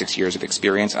 5 or 6 years of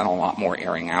experience and a lot more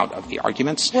airing out of the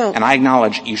arguments. And I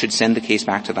acknowledge you should send the case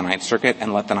back to the Ninth Circuit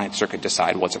and let the Ninth Circuit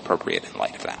decide what's appropriate in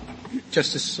light of that.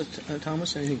 Justice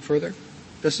Thomas, anything further?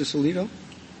 Justice Alito?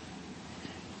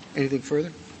 Anything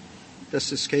further?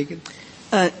 Justice Kagan?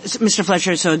 Mr.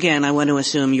 Fletcher, so again, I want to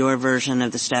assume your version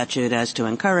of the statute as to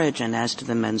encourage and as to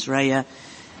the mens rea.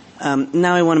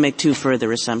 Now I want to make 2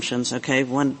 further assumptions, okay?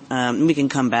 One, we can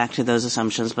come back to those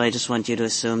assumptions, but I just want you to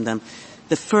assume them.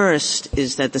 The first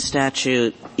is that the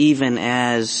statute, even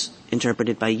as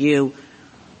interpreted by you,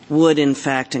 would in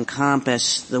fact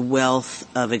encompass the wealth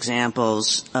of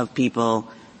examples of people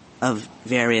of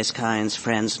various kinds,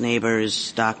 friends,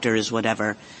 neighbors, doctors,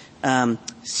 whatever,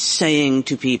 saying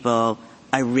to people,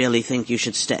 I really think you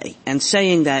should stay. And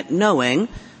saying that knowing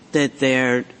that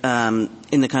they're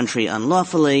in the country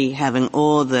unlawfully, having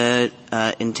all the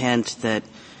intent that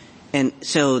 – and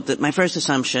so my first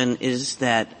assumption is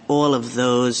that all of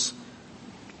those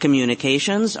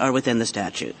communications are within the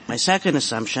statute. My second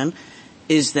assumption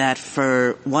is that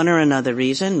for one or another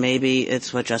reason, maybe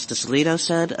it's what Justice Alito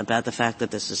said about the fact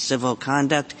that this is civil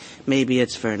conduct, maybe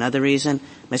it's for another reason.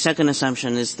 My second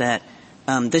assumption is that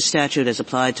this statute as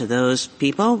applied to those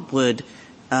people would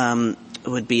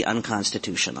be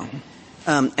unconstitutional.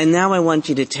 And now I want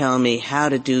you to tell me how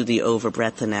to do the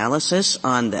overbreadth analysis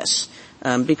on this.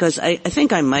 Because I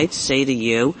think I might say to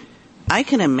you, I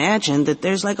can imagine that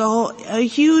there's like a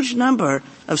huge number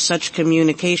of such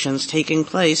communications taking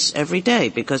place every day,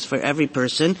 because for every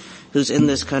person who's in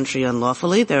this country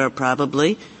unlawfully, there are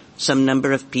probably some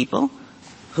number of people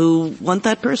who want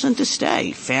that person to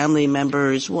stay, family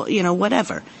members,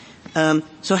 whatever.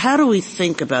 So how do we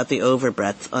think about the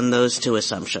overbreadth on those 2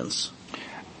 assumptions?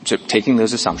 So taking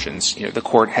those assumptions, the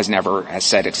court has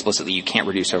said explicitly you can't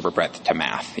reduce overbreadth to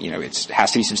math. It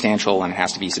has to be substantial, and it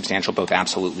has to be substantial both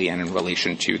absolutely and in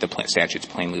relation to the statute's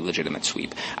plainly legitimate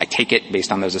sweep. I take it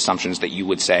based on those assumptions that you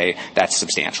would say that's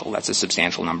substantial. That's a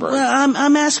substantial number. Well,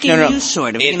 I'm asking you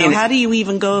sort of. How do you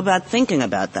even go about thinking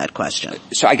about that question?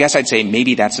 So I guess I'd say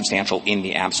maybe that's substantial in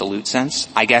the absolute sense.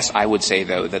 I guess I would say,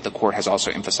 though, that the court has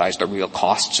also emphasized the real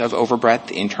costs of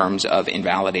overbreadth in terms of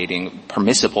invalidating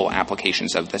permissible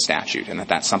applications of the statute, and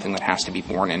that's something that has to be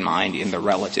borne in mind in the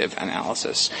relative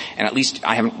analysis. And at least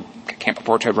I can't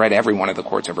purport to have read every one of the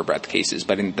court's overbreadth cases,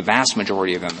 but in the vast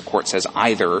majority of them, the court says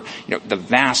either, the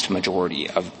vast majority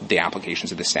of the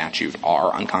applications of the statute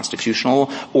are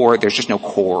unconstitutional, or there's just no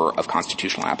core of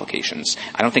constitutional applications.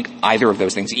 I don't think either of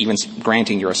those things, even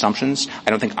granting your assumptions, I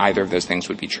don't think either of those things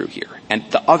would be true here. And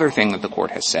the other thing that the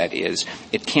court has said is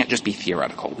it can't just be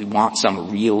theoretical. We want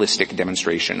some realistic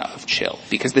demonstration of chill,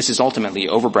 because this is ultimately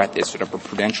overbreadth is sort of a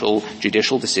prudential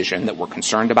judicial decision that we're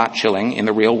concerned about chilling in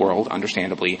the real world,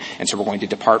 understandably, and so we're going to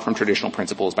depart from traditional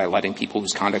principles by letting people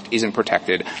whose conduct isn't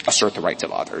protected assert the rights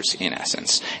of others, in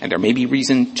essence. And there may be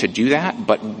reason to do that,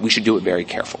 but we should do it very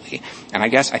carefully. And I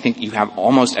think you have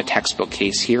almost a textbook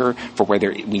case here for where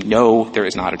we know there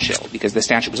is not a chill, because the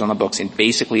statute was on the books in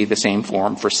basically the same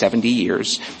form for 70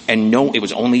 years, and it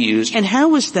was only used. And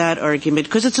how is that argument,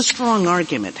 because it's a strong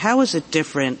argument, how is it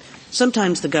different?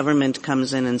 Sometimes the government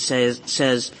comes in and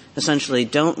says essentially,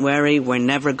 don't worry, we're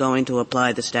never going to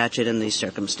apply the statute in these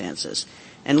circumstances.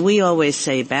 And we always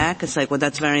say back, it's like, well,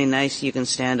 that's very nice, you can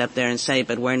stand up there and say,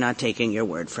 but we're not taking your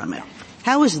word from it.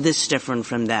 How is this different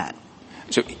from that?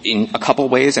 So in a couple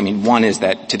of ways, I mean, one is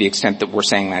that to the extent that we're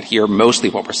saying that here, mostly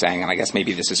what we're saying, and I guess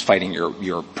maybe this is fighting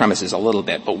your premises a little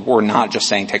bit, but we're not just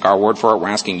saying take our word for it. We're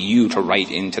asking you to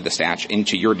write into the statute,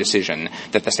 into your decision,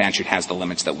 that the statute has the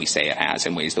limits that we say it has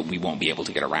in ways that we won't be able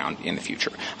to get around in the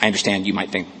future. I understand you might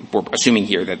think we're assuming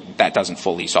here that that doesn't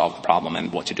fully solve the problem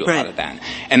and what to do about it then.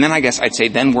 And then I guess I'd say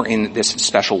then we're in this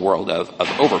special world of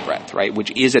overbreadth, right,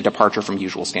 which is a departure from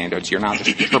usual standards. You're not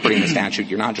just interpreting the statute.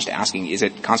 You're not just asking, is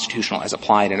it constitutional as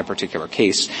applied in a particular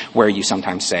case, where you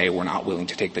sometimes say we're not willing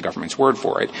to take the government's word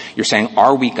for it. You're saying,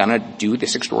 are we going to do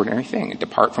this extraordinary thing and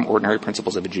depart from ordinary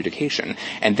principles of adjudication?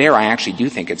 And there I actually do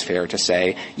think it's fair to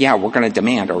say, yeah, we're going to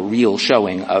demand a real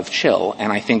showing of chill.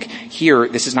 And I think here,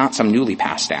 this is not some newly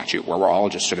passed statute where we're all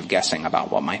just sort of guessing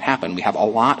about what might happen. We have a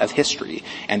lot of history.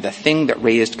 And the thing that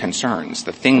raised concerns,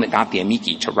 the thing that got the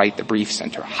amici to write the briefs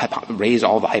and to raise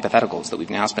all the hypotheticals that we've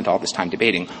now spent all this time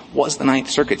debating was the Ninth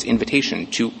Circuit's invitation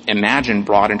to imagine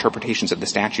broad interpretations of the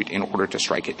statute in order to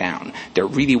strike it down. There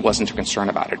really wasn't a concern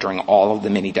about it during all of the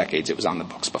many decades it was on the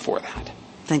books before that.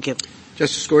 Thank you.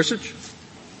 Justice Gorsuch?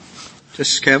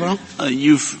 Justice Kavanaugh?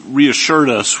 You've reassured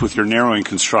us with your narrowing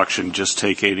construction, just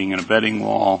take aiding and abetting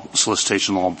law,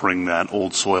 solicitation law, bring that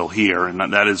old soil here, and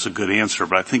that is a good answer,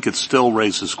 but I think it still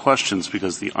raises questions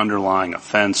because the underlying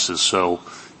offense is so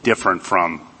different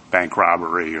from bank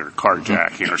robbery or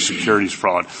carjacking or securities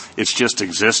fraud. It's just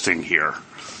existing here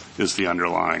is the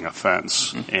underlying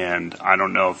offense. And I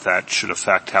don't know if that should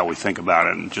affect how we think about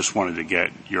it, and just wanted to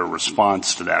get your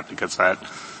response to that because that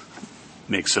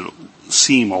makes it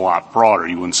seem a lot broader.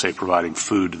 You wouldn't say providing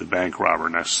food to the bank robber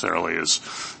necessarily as,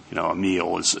 a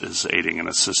meal is aiding and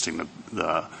assisting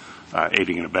the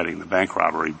aiding and abetting the bank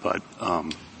robbery, but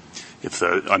if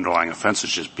the underlying offense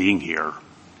is just being here,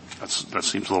 that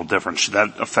seems a little different. Should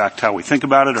that affect how we think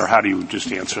about it, or how do you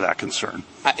just answer that concern?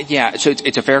 Yeah, so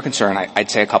it's a fair concern. I'd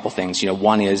say a couple things.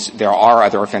 One is there are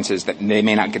other offenses that they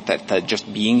may not get the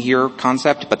just being here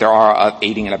concept, but there are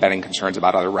aiding and abetting concerns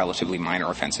about other relatively minor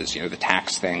offenses. The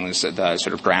tax things, the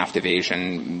sort of graft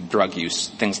evasion, drug use,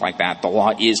 things like that. The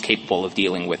law is capable of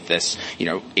dealing with this,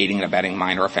 aiding and abetting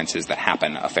minor offenses that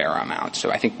happen a fair amount. So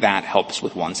I think that helps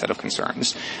with one set of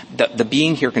concerns. The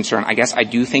being here concern, I guess I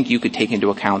do think you could take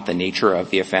into account the nature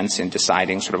of the offense in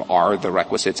deciding sort of are the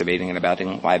requisites of aiding and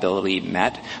abetting liability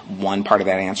met. One part of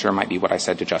that answer might be what I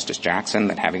said to Justice Jackson,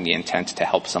 that having the intent to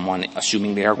help someone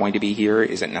assuming they are going to be here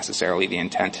isn't necessarily the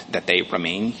intent that they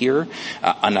remain here.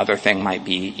 Another thing might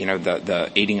be,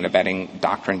 the aiding and abetting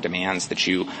doctrine demands that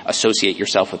you associate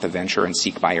yourself with the venture and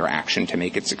seek by your action to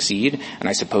make it succeed. And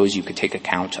I suppose you could take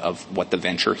account of what the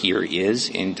venture here is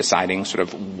in deciding sort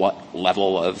of what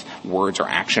level of words or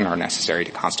action are necessary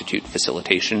to constitute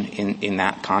facilitation in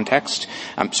that context.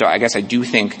 So I guess I do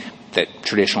think that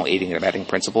traditional aiding and abetting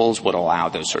principles would allow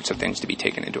those sorts of things to be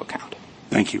taken into account.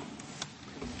 Thank you.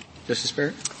 Justice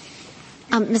Barrett?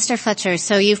 Mr. Fletcher,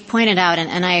 so you've pointed out,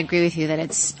 and I agree with you, that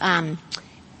it's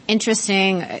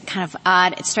interesting, kind of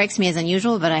odd. It strikes me as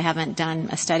unusual, but I haven't done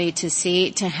a study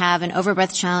to have an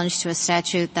overbreadth challenge to a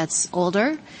statute that's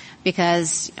older,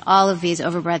 because all of these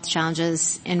overbreadth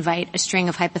challenges invite a string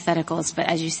of hypotheticals, but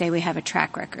as you say, we have a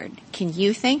track record.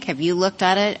 Have you looked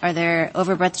at it? Are there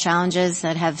overbreadth challenges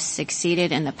that have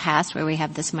succeeded in the past where we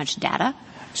have this much data?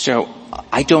 So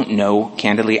I don't know,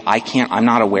 candidly. I'm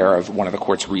not aware of one of the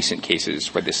court's recent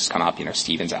cases where this has come up,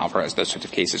 Stevens, Alvarez, those sorts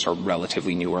of cases are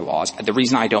relatively newer laws. The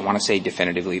reason I don't want to say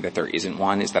definitively that there isn't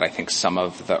one is that I think some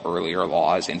of the earlier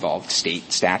laws involved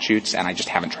state statutes, and I just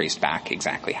haven't traced back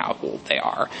exactly how old they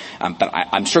are. But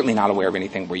I'm certainly not aware of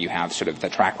anything where you have sort of the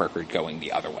track record going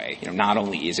the other way. Not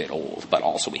only is it old, but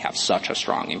also we have such a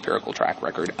strong empirical track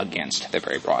record against the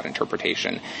very broad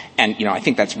interpretation. And, I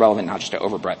think that's relevant not just to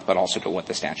overbreadth, but also to what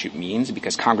the statute means,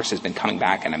 because Congress has been coming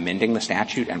back and amending the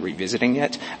statute and revisiting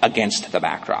it against the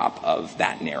backdrop of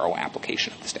that narrow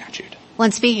application of the statute. Well,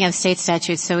 and speaking of state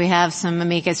statutes, so we have some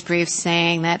amicus briefs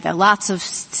saying that lots of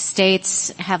states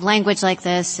have language like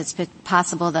this. It's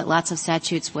possible that lots of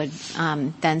statutes would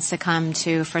then succumb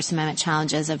to First Amendment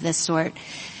challenges of this sort.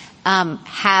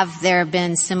 Have there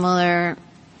been similar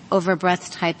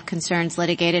overbreadth type concerns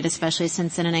litigated, especially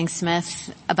since Sinning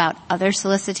Smith, about other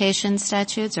solicitation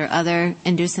statutes or other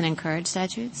induce and encourage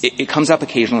statutes? It comes up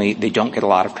occasionally. They don't get a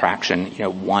lot of traction.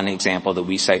 One example that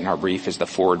we cite in our brief is the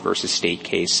Ford versus State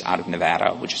case out of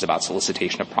Nevada, which is about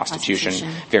solicitation of prostitution.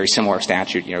 Very similar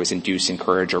statute, is induce,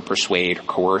 encourage, or persuade, or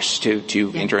coerce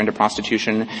to enter into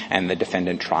prostitution, and the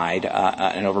defendant tried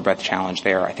an overbreadth challenge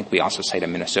there. I think we also cite a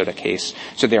Minnesota case.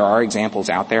 So there are examples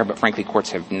out there, but frankly,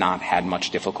 courts have not had much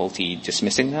difficulty difficulty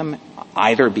dismissing them,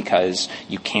 either because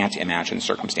you can't imagine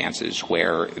circumstances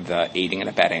where the aiding and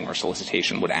abetting or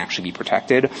solicitation would actually be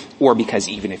protected, or because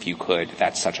even if you could,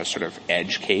 that's such a sort of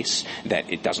edge case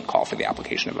that it doesn't call for the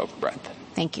application of overbreadth.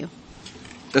 Thank you.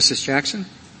 Justice Jackson?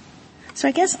 So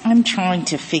I guess I'm trying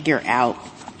to figure out,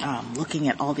 looking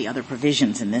at all the other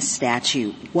provisions in this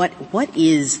statute, what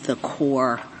is the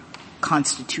core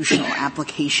constitutional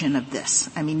application of this?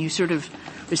 I mean, you sort of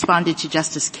responded to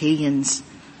Justice Kagan's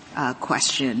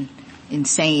question in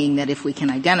saying that if we can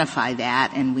identify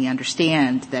that and we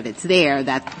understand that it's there,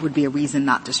 that would be a reason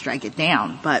not to strike it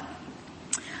down. But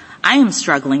I am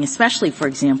struggling, especially, for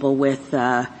example, with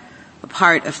a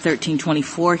part of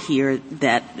 1324 here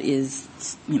that is,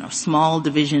 small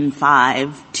division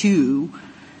 5(2),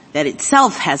 that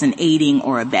itself has an aiding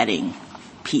or abetting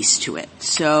piece to it.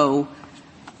 So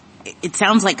it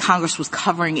sounds like Congress was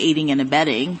covering aiding and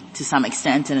abetting to some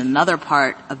extent in another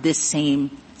part of this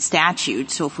same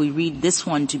statute. So if we read this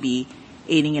one to be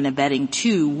aiding and abetting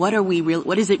too, what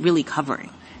is it really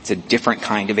covering? It's a different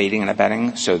kind of aiding and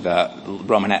abetting. So the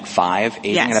Romanet 5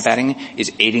 aiding and abetting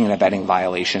is aiding and abetting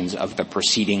violations of the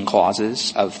preceding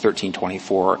clauses of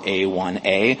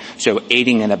 1324A1A. So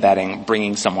aiding and abetting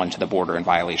bringing someone to the border in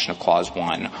violation of Clause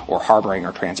 1, or harboring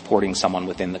or transporting someone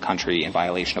within the country in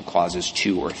violation of Clauses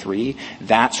 2 or 3.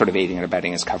 That sort of aiding and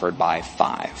abetting is covered by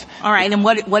 5. All right. And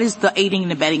what is the aiding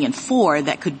and abetting in 4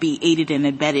 that could be aided and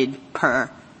abetted per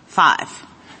 5?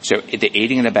 So the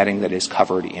aiding and abetting that is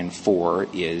covered in 4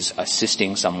 is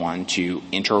assisting someone to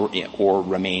enter or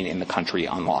remain in the country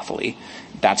unlawfully.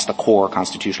 That's the core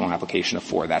constitutional application of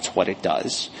 4. That's what it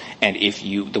does. And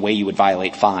the way you would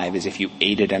violate 5 is if you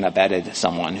aided and abetted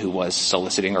someone who was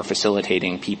soliciting or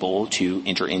facilitating people to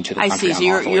enter into the country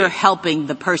unlawfully. I see. So you're helping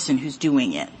the person who's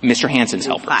doing it. Mr. Hansen's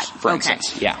helpers, for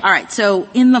instance. Yeah. All right. So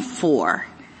in the 4,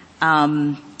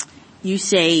 you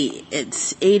say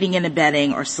it's aiding and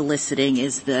abetting or soliciting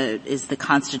is the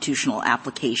constitutional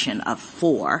application of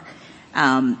 4.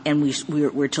 And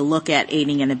we're to look at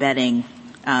aiding and abetting,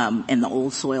 and the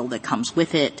old soil that comes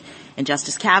with it. And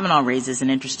Justice Kavanaugh raises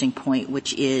an interesting point,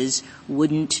 which is,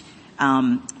 wouldn't,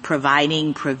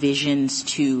 providing provisions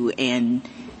to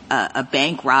a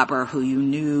bank robber who you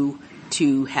knew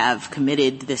to have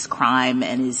committed this crime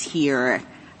and is here,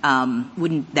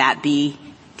 wouldn't that be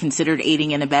considered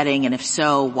aiding and abetting? And if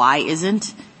so, why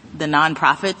isn't the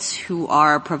nonprofits who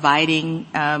are providing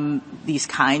these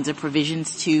kinds of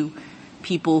provisions to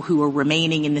people who are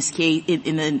remaining in this case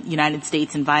in the United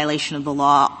States in violation of the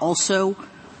law also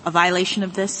a violation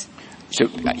of this? So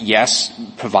yes,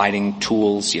 providing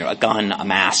tools, a gun, a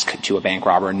mask to a bank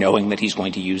robber, knowing that he's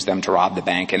going to use them to rob the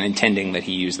bank and intending that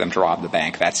he use them to rob the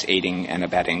bank, that's aiding and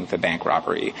abetting the bank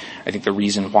robbery. I think the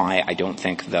reason why I don't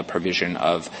think the provision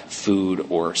of food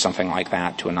or something like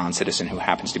that to a non-citizen who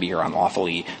happens to be here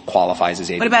unlawfully qualifies as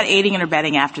aiding. What about aiding and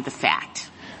abetting after the fact?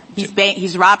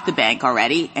 He's robbed the bank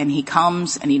already, and he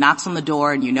comes and he knocks on the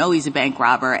door, and he's a bank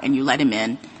robber, and you let him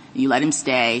in, you let him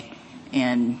stay,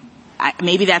 and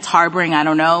maybe that's harboring, I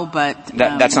don't know, but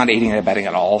that's not aiding and abetting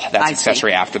at all. That's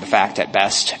accessory after the fact at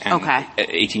best. And okay.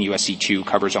 18 U.S.C. 2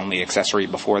 covers only accessory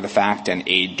before the fact and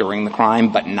aid during the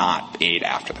crime, but not aid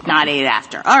after the crime. Not aid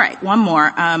after. All right, one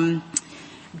more.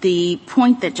 The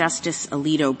point that Justice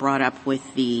Alito brought up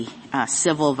with the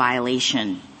civil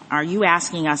violation, are you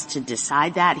asking us to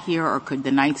decide that here, or could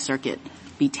the Ninth Circuit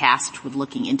be tasked with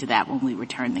looking into that when we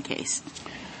return the case,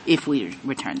 if we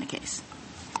return the case?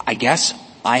 I guess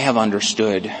I have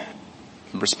understood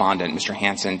Respondent, Mr.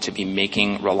 Hansen, to be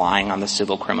relying on the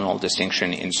civil-criminal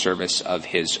distinction in service of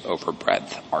his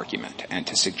overbreadth argument, and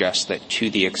to suggest that to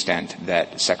the extent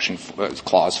that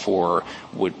Clause 4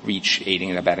 would reach aiding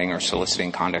and abetting or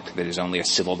soliciting conduct that is only a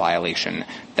civil violation,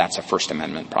 that's a First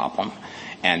Amendment problem,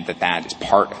 and that is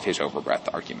part of his overbreadth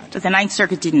argument. But the Ninth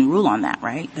Circuit didn't rule on that,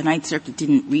 right? The Ninth Circuit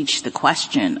didn't reach the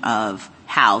question of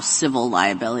how civil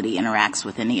liability interacts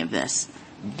with any of this.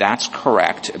 That's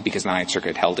correct, because the Ninth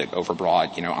Circuit held it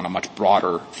overbroad, on a much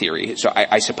broader theory. So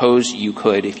I suppose you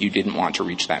could, if you didn't want to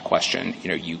reach that question,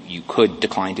 you could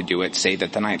decline to do it, say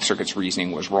that the Ninth Circuit's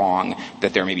reasoning was wrong,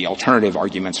 that there may be alternative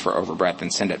arguments for overbreadth,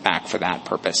 and send it back for that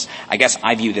purpose. I guess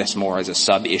I view this more as a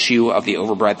sub-issue of the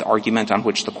overbreadth argument on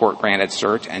which the Court granted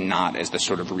cert, and not as the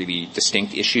sort of really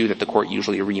distinct issue that the Court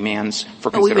usually remands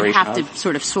for consideration of. But we would have to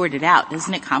sort of sort it out.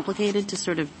 Isn't it complicated to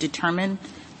sort of determine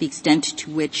the extent to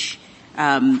which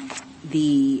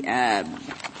the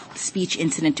speech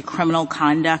incident to criminal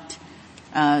conduct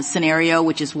scenario,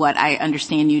 which is what I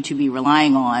understand you to be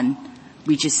relying on,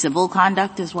 reaches civil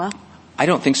conduct as well? I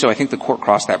don't think so. I think the court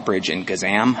crossed that bridge in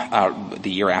Gazam,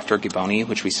 the year after Giboni,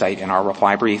 which we cite in our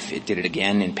reply brief. It did it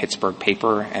again in Pittsburgh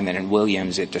paper, and then in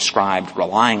Williams it described,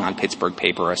 relying on Pittsburgh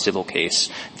paper, a civil case,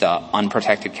 the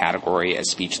unprotected category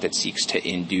as speech that seeks to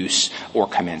induce or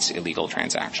commence illegal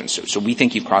transactions. So we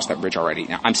think you've crossed that bridge already.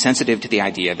 Now, I'm sensitive to the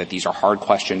idea that these are hard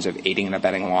questions of aiding and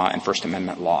abetting law and First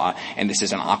Amendment law, and this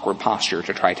is an awkward posture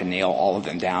to try to nail all of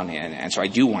them down in. And so I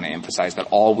do want to emphasize that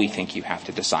all we think you have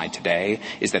to decide today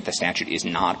is that the statute is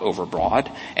not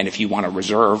overbroad, and if you want to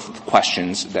reserve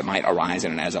questions that might arise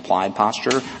in an as-applied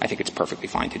posture, I think it's perfectly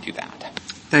fine to do that.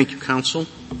 Thank you, counsel.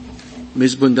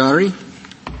 Ms. Bundari.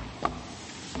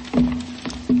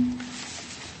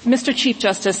 Mr. Chief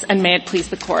Justice, and may it please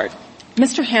the Court,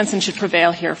 Mr. Hansen should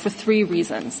prevail here for 3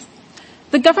 reasons.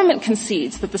 The government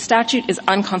concedes that the statute is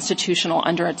unconstitutional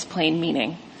under its plain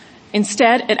meaning.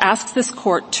 Instead, it asks this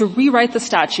Court to rewrite the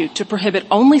statute to prohibit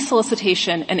only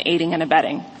solicitation and aiding and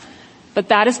abetting. But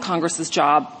that is Congress's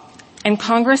job. And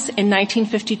Congress in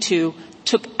 1952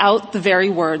 took out the very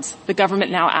words the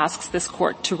government now asks this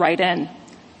Court to write in: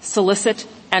 solicit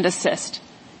and assist.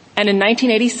 And in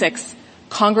 1986,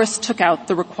 Congress took out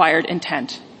the required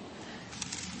intent.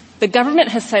 The government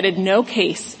has cited no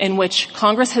case in which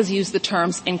Congress has used the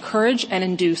terms encourage and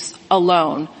induce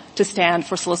alone to stand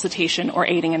for solicitation or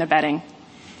aiding and abetting.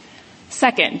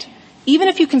 Second, even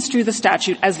if you construe the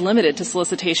statute as limited to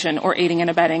solicitation or aiding and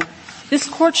abetting, this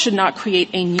Court should not create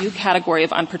a new category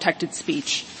of unprotected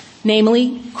speech,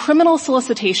 namely criminal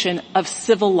solicitation of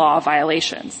civil law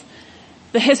violations.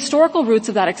 The historical roots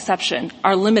of that exception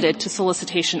are limited to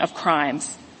solicitation of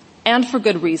crimes, and for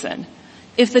good reason.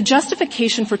 If the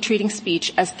justification for treating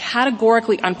speech as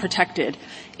categorically unprotected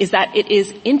is that it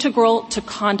is integral to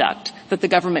conduct that the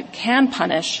government can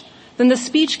punish, then the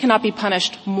speech cannot be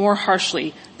punished more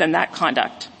harshly than that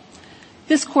conduct.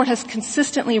 This Court has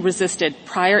consistently resisted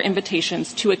prior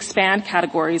invitations to expand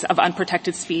categories of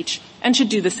unprotected speech and should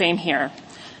do the same here.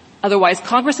 Otherwise,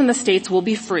 Congress and the states will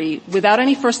be free, without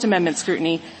any First Amendment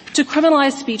scrutiny, to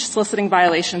criminalize speech soliciting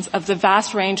violations of the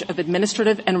vast range of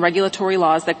administrative and regulatory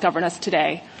laws that govern us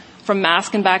today, from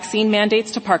mask and vaccine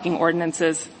mandates to parking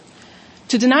ordinances.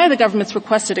 To deny the government's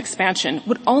requested expansion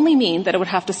would only mean that it would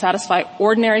have to satisfy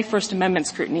ordinary First Amendment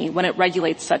scrutiny when it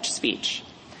regulates such speech.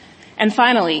 And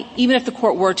finally, even if the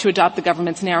Court were to adopt the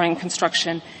government's narrowing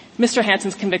construction, Mr.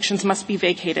 Hansen's convictions must be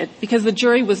vacated because the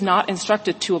jury was not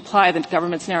instructed to apply the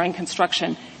government's narrowing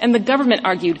construction, and the government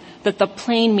argued that the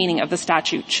plain meaning of the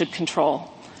statute should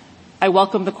control. I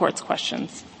welcome the Court's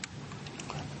questions.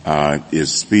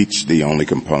 Is speech the only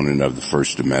component of the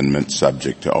First Amendment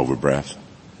subject to overbreadth?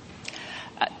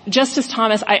 Justice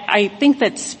Thomas, I think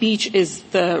that speech is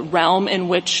the realm in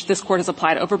which this Court has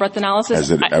applied overbreadth analysis.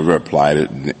 Has it ever applied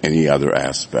it in any other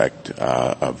aspect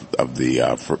of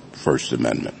the First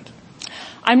Amendment?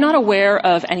 I'm not aware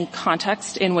of any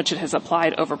context in which it has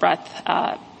applied overbreadth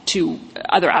to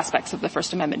other aspects of the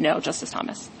First Amendment. No, Justice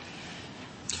Thomas.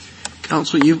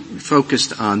 Counsel, you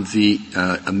focused on the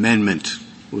amendment.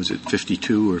 Was it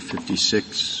 52 or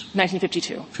 56?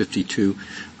 1952. 52,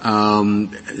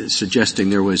 suggesting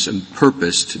there was a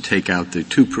purpose to take out the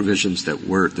 2 provisions that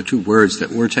were, the 2 words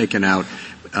that were taken out,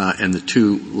 and the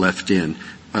 2 left in.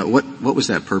 What was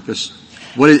that purpose?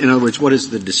 In other words, what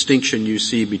is the distinction you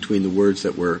see between the words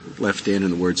that were left in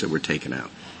and the words that were taken out?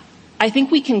 I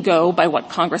think we can go by what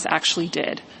Congress actually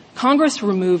did. Congress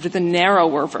removed the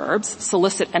narrower verbs,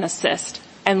 solicit and assist,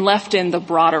 and left in the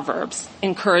broader verbs,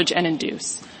 encourage and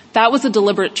induce. That was a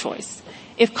deliberate choice.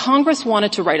 If Congress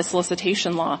wanted to write a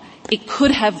solicitation law, it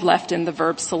could have left in the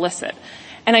verb solicit.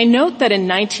 And I note that in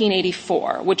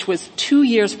 1984, which was 2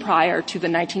 years prior to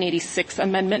the 1986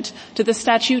 amendment to the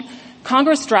statute,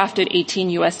 Congress drafted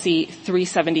 18 U.S.C.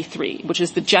 373, which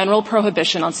is the general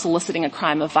prohibition on soliciting a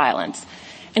crime of violence.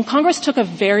 And Congress took a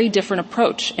very different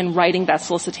approach in writing that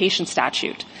solicitation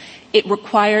statute. It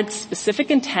required specific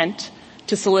intent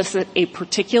to solicit a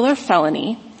particular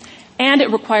felony, and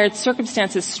it required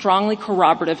circumstances strongly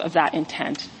corroborative of that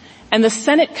intent. And the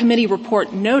Senate committee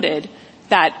report noted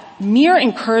that mere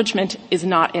encouragement is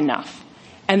not enough,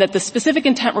 and that the specific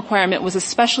intent requirement was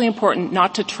especially important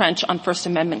not to trench on First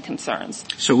Amendment concerns.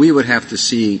 So we would have to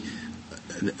see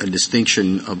a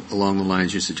distinction along the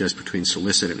lines you suggest between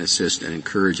solicit and assist and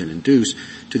encourage and induce,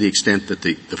 to the extent that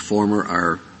the former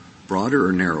are broader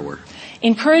or narrower?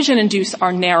 Encourage and induce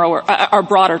are are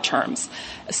broader terms.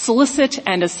 Solicit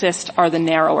and assist are the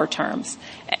narrower terms.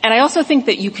 And I also think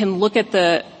that you can look at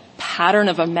the pattern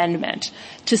of amendment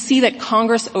to see that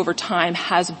Congress over time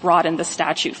has broadened the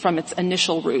statute from its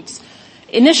initial roots.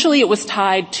 Initially, it was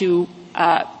tied to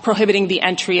prohibiting the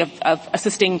entry of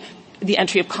assisting the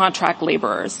entry of contract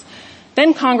laborers.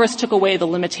 Then Congress took away the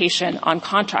limitation on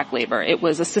contract labor. It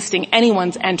was assisting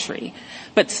anyone's entry.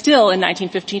 But still, in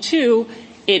 1952,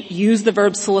 it used the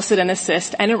verb solicit and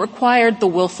assist, and it required the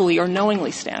willfully or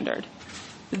knowingly standard.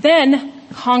 Then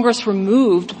Congress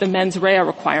removed the mens rea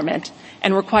requirement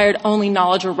and required only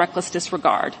knowledge or reckless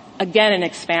disregard, again an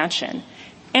expansion.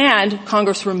 And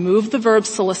Congress removed the verbs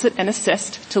solicit and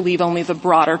assist to leave only the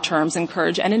broader terms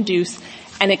encourage and induce,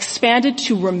 and expanded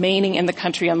to remaining in the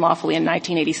country unlawfully in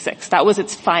 1986. That was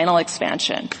its final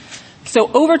expansion.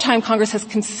 So over time, Congress has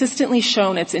consistently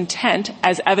shown its intent,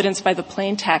 as evidenced by the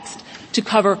plain text, to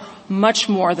cover much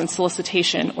more than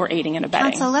solicitation or aiding and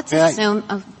abetting. Counsel, let's assume...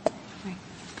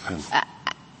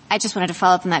 I just wanted to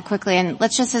follow up on that quickly, and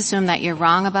let's just assume that you're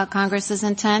wrong about Congress's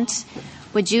intent.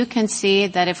 Would you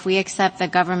concede that if we accept the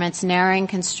government's narrowing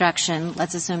construction,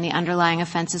 let's assume the underlying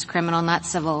offense is criminal, not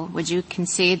civil, would you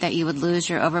concede that you would lose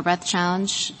your overbreadth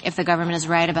challenge if the government is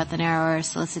right about the narrower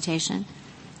solicitation?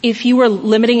 If you were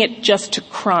limiting it just to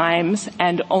crimes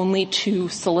and only to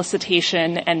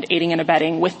solicitation and aiding and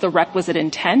abetting with the requisite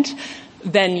intent,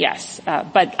 then yes.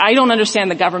 But I don't understand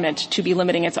the government to be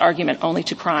limiting its argument only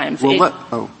to crimes.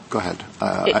 Well, go ahead.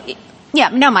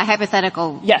 My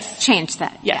hypothetical changed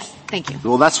that. Yes. Thank you.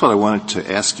 Well, that's what I wanted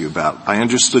to ask you about. I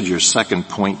understood your second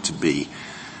point to be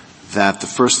that the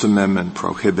First Amendment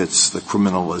prohibits the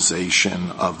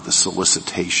criminalization of the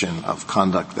solicitation of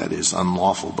conduct that is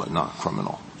unlawful but not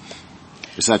criminal.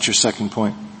 Is that your second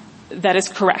point? That is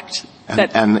correct.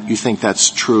 And you think that's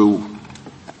true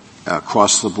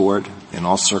across the board in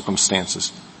all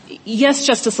circumstances? Yes,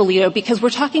 Justice Alito, because we're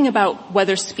talking about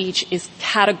whether speech is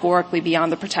categorically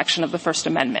beyond the protection of the First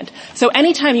Amendment. So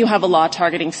anytime you have a law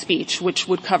targeting speech, which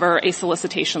would cover a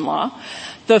solicitation law,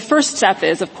 the first step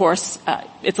is, of course,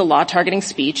 it's a law targeting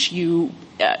speech. You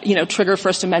trigger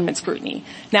First Amendment scrutiny.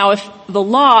 Now, if the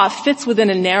law fits within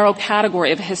a narrow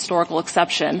category of a historical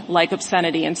exception, like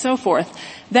obscenity and so forth,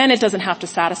 then it doesn't have to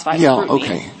satisfy scrutiny.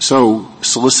 Yeah, okay. So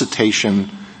soliciting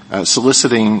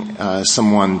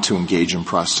someone to engage in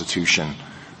prostitution,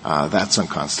 that's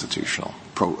unconstitutional.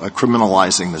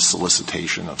 Criminalizing the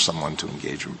solicitation of someone to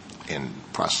engage in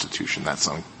prostitution, that's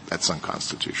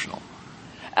unconstitutional.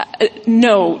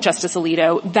 No, Justice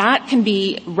Alito. That can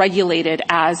be regulated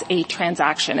as a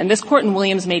transaction. And this court in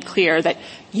Williams made clear that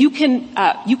you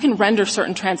can render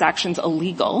certain transactions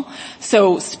illegal.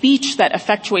 So speech that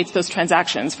effectuates those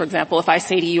transactions, for example, if I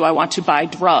say to you, I want to buy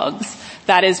drugs,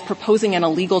 that is proposing an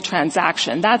illegal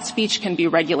transaction. That speech can be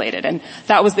regulated. And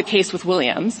that was the case with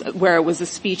Williams, where it was a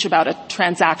speech about a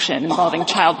transaction involving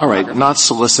child pornography. All right, not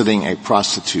soliciting a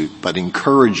prostitute, but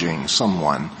encouraging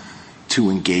someone to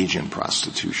engage in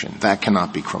prostitution. That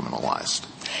cannot be criminalized.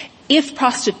 If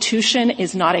prostitution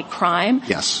is not a crime,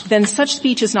 yes, then such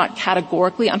speech is not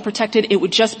categorically unprotected. It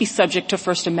would just be subject to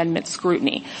First Amendment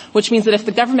scrutiny, which means that if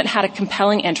the government had a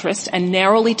compelling interest and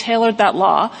narrowly tailored that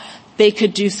law, they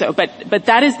could do so. But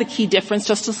that is the key difference,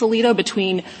 Justice Alito,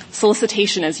 between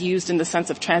solicitation as used in the sense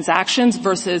of transactions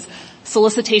versus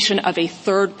solicitation of a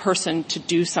third person to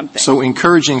do something. So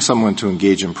encouraging someone to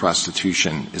engage in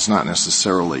prostitution is not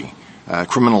necessarily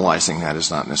criminalizing that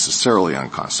is not necessarily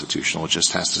unconstitutional. It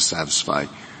just has to satisfy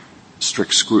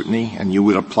strict scrutiny, and you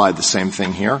would apply the same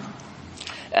thing here?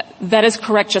 That is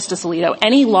correct, Justice Alito.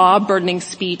 Any law burdening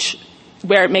speech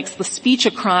where it makes the speech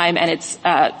a crime and it's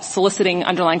soliciting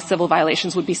underlying civil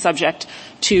violations would be subject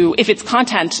to, if it's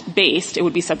content-based, it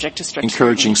would be subject to strict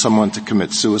Encouraging scrutiny. Someone to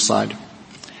commit suicide?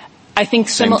 I think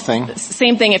same thing.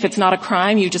 Same thing. If it's not a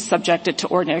crime, you just subject it to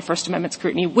ordinary First Amendment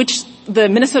scrutiny, which the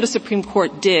Minnesota Supreme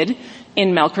Court did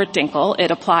in Melkert-Dinkle.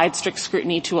 It applied strict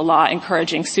scrutiny to a law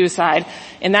encouraging suicide.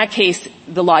 In that case,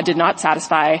 the law did not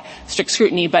satisfy strict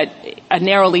scrutiny, but a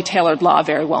narrowly tailored law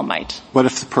very well might. What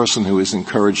if the person who is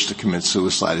encouraged to commit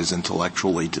suicide is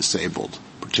intellectually disabled,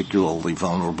 particularly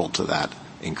vulnerable to that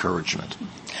encouragement?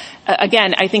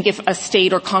 Again, I think if a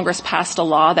state or Congress passed a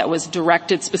law that was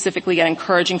directed specifically at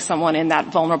encouraging someone in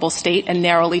that vulnerable state and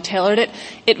narrowly tailored it,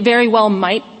 it very well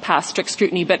might pass strict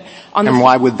scrutiny. But and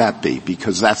why would that be?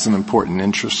 Because that's an important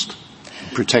interest.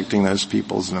 Protecting those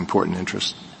people is an important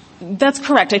interest. That's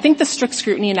correct. I think the strict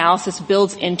scrutiny analysis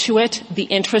builds into it the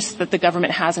interest that the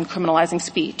government has in criminalizing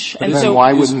speech. And then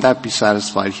why wouldn't that be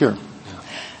satisfied here?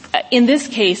 In this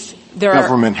case, the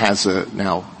government has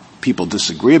now people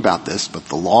disagree about this, but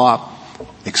the law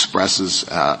expresses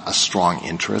a strong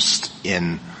interest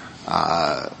in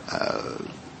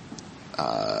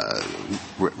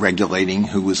regulating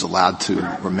who is allowed to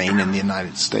remain in the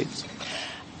United States.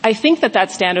 I think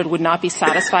that standard would not be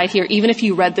satisfied here, even if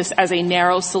you read this as a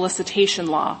narrow solicitation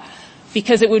law.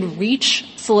 because it would reach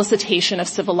solicitation of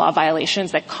civil law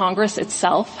violations that Congress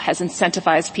itself has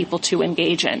incentivized people to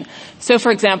engage in. So,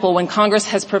 for example, when Congress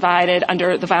has provided,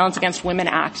 under the Violence Against Women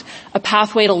Act, a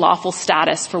pathway to lawful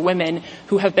status for women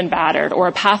who have been battered, or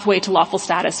a pathway to lawful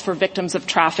status for victims of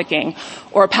trafficking,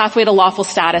 or a pathway to lawful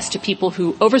status to people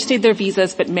who overstayed their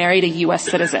visas but married a U.S.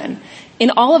 citizen.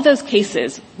 In all of those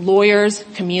cases, lawyers,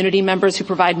 community members who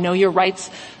provide Know Your Rights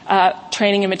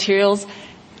training and materials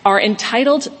are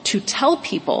entitled to tell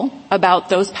people about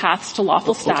those paths to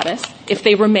lawful status if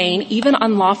they remain, even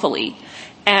unlawfully.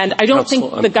 And I don't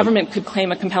think the government could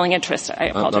claim a compelling interest. I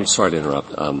apologize. I'm sorry to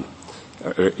interrupt.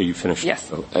 Are you finished?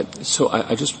 Yes. So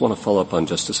I just want to follow up on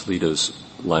Justice Alito's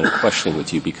line of questioning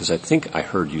with you, because I think I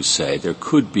heard you say there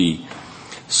could be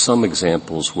some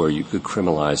examples where you could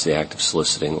criminalize the act of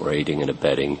soliciting or aiding and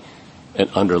abetting an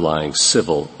underlying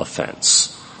civil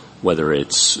offense, whether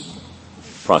it's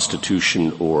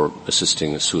prostitution or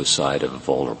assisting the suicide of a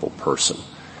vulnerable person.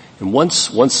 And once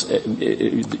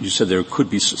you said there could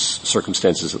be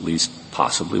circumstances, at least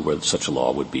possibly, where such a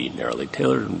law would be narrowly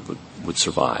tailored and would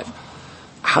survive.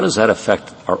 How does that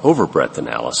affect our overbreadth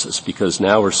analysis? Because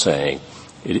now we're saying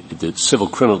the civil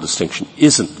criminal distinction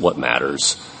isn't what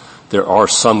matters. There are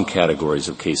some categories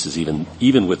of cases,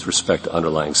 even with respect to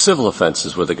underlying civil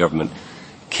offenses, where the government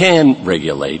can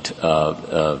regulate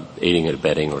aiding and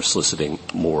abetting or soliciting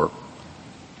more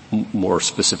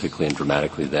specifically and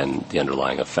dramatically than the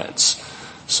underlying offense.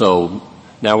 So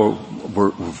now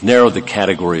we've narrowed the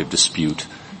category of dispute.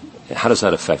 How does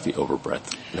that affect the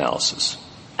overbreadth analysis?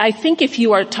 I think if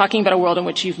you are talking about a world in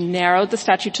which you've narrowed the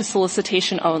statute to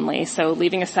solicitation only, so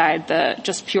leaving aside the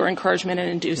just pure encouragement and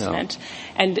inducement,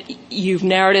 and you've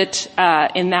narrowed it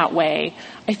in that way,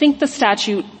 I think the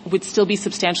statute would still be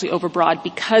substantially overbroad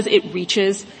because it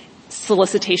reaches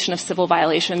solicitation of civil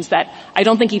violations that I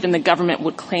don't think even the government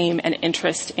would claim an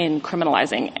interest in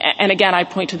criminalizing. And again, I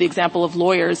point to the example of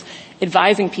lawyers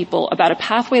advising people about a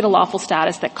pathway to lawful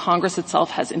status that Congress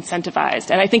itself has incentivized.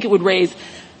 And I think it would raise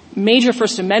major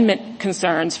First Amendment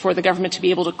concerns for the government to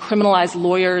be able to criminalize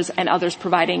lawyers and others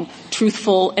providing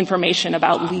truthful information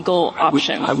about legal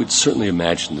options. I would certainly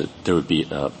imagine that there would be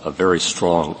a very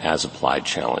strong as-applied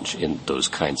challenge in those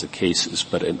kinds of cases.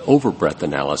 But in overbreadth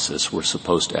analysis, we're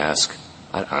supposed to ask,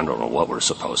 I don't know what we're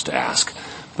supposed to ask,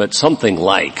 but something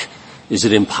like, is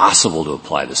it impossible to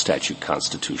apply the statute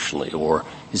constitutionally? Or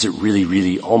is it really,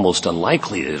 really almost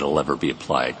unlikely that it'll ever be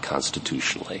applied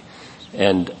constitutionally?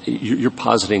 And you're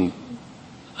positing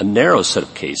a narrow set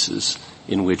of cases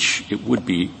in which it would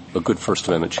be a good First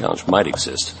Amendment challenge might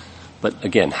exist. But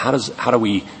again, how do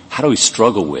we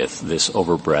struggle with this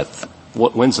overbreadth?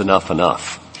 When's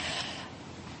enough?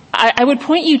 I would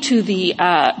point you to the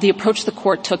approach the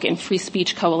court took in Free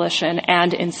Speech Coalition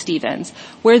and in Stevens,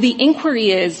 where the inquiry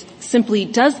is simply,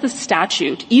 does the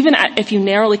statute, even if you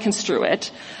narrowly construe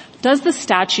it, does the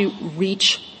statute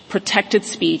reach protected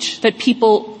speech that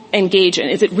people engage in?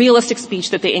 Is it realistic speech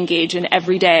that they engage in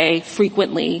every day,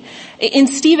 frequently? In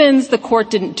Stevens, the court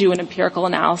didn't do an empirical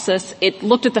analysis. It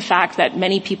looked at the fact that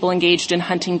many people engaged in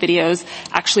hunting videos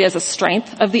actually as a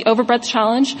strength of the overbreadth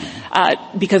challenge,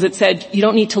 because it said you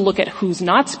don't need to look at who's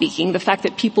not speaking. The fact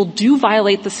that people do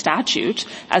violate the statute,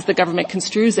 as the government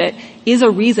construes it, is a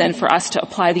reason for us to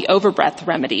apply the overbreadth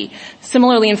remedy.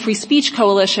 Similarly, in Free Speech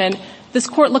Coalition, this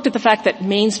court looked at the fact that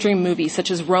mainstream movies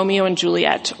such as Romeo and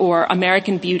Juliet or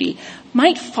American Beauty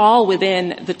might fall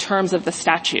within the terms of the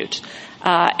statute.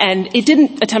 And it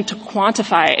didn't attempt to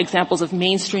quantify examples of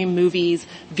mainstream movies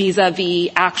vis-a-vis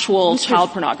actual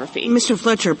child pornography. Mr.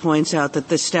 Fletcher points out that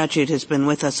this statute has been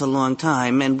with us a long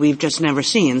time, and we've just never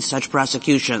seen such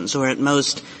prosecutions, or at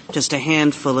most just a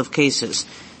handful of cases.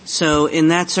 So in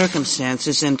that circumstance,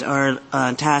 isn't our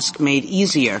task made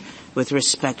easier with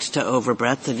respect to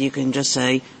overbreadth, that you can just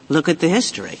say, look at the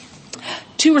history?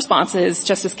 Two responses,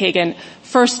 Justice Kagan.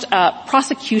 First,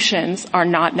 prosecutions are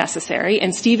not necessary.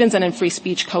 In Stevens and in Free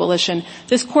Speech Coalition,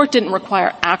 this court didn't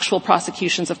require actual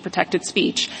prosecutions of protected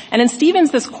speech. And in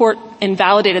Stevens, this court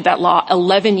invalidated that law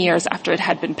 11 years after it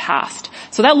had been passed.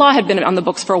 So that law had been on the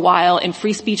books for a while. In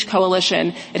Free Speech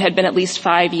Coalition, it had been at least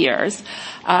 5 years.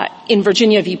 In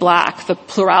Virginia v. Black, the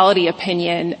plurality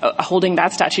opinion holding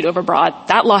that statute overbroad,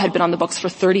 that law had been on the books for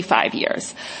 35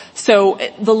 years. So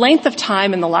the length of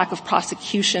time and the lack of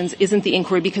prosecutions isn't the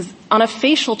inquiry, because on a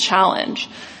facial challenge,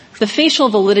 the facial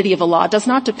validity of a law does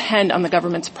not depend on the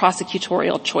government's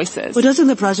prosecutorial choices. But doesn't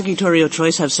the prosecutorial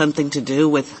choice have something to do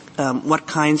with what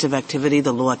kinds of activity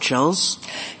the law chills?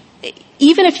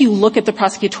 Even if you look at the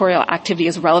prosecutorial activity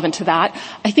as relevant to that,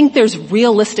 I think there's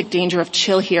realistic danger of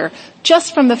chill here,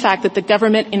 just from the fact that the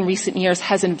government in recent years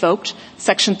has invoked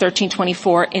Section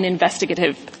 1324 in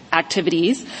investigative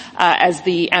activities. As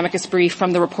the amicus brief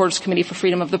from the Reporters Committee for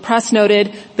Freedom of the Press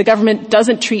noted, the government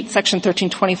doesn't treat Section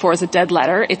 1324 as a dead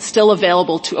letter. It's still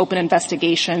available to open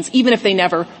investigations, even if they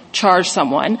never charge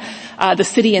someone. The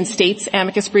city and states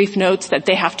amicus brief notes that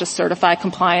they have to certify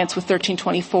compliance with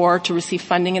 1324 to receive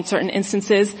funding in certain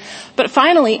instances. But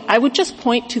finally, I would just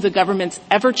point to the government's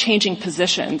ever-changing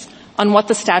positions on what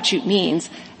the statute means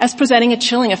as presenting a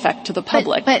chilling effect to the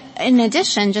public. But in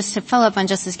addition, just to follow up on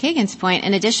Justice Kagan's point,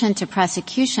 in addition to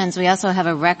prosecutions, we also have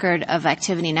a record of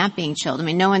activity not being chilled. I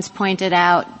mean, no one's pointed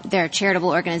out there are charitable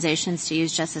organizations, to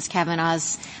use Justice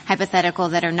Kavanaugh's hypothetical,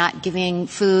 that are not giving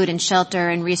food and shelter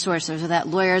and resources, or that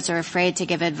lawyers are afraid to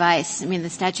give advice. I mean,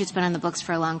 the statute's been on the books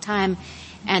for a long time,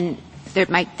 and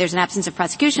there's an absence of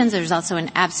prosecutions. There's also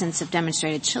an absence of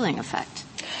demonstrated chilling effect.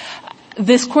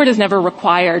 This court has never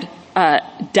required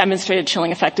demonstrated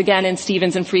chilling effect. Again, in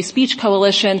Stevens and Free Speech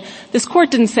Coalition, this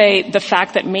court didn't say the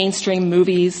fact that mainstream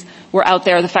movies were out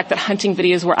there, the fact that hunting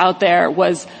videos were out there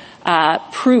was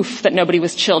proof that nobody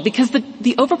was chilled, because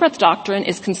the overbreadth doctrine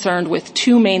is concerned with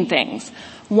two main things.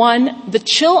 One, the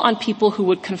chill on people who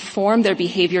would conform their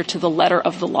behavior to the letter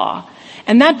of the law.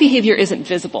 And that behavior isn't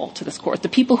visible to this court, the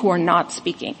people who are not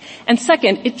speaking. And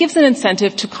second, it gives an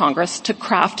incentive to Congress to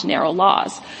craft narrow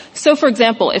laws. So, for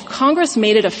example, if Congress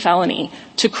made it a felony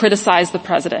to criticize the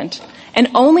president and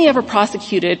only ever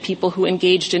prosecuted people who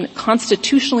engaged in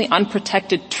constitutionally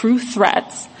unprotected true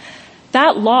threats,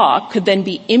 that law could then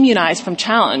be immunized from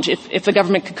challenge if the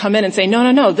government could come in and say,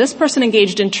 no, this person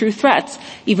engaged in true threats,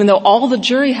 even though all the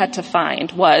jury had to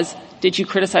find was, did you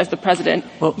criticize the president,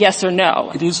 yes or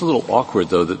no? It is a little awkward,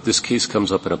 though, that this case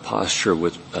comes up in a posture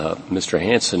with Mr.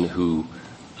 Hansen, who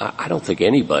I don't think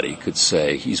anybody could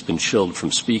say he's been chilled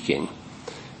from speaking.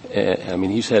 I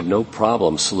mean, he's had no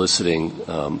problem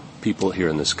soliciting people here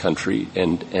in this country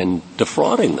and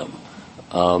defrauding them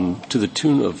to the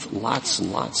tune of lots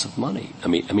and lots of money. I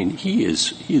mean, he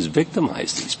has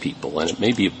victimized these people, and it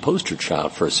may be a poster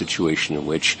child for a situation in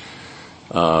which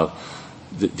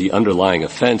the underlying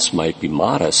offense might be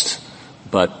modest,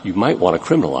 but you might want to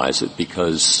criminalize it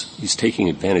because he's taking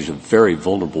advantage of very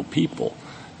vulnerable people.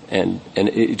 And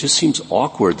it just seems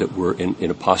awkward that we're in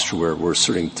a posture where we're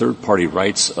asserting third-party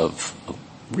rights of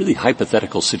really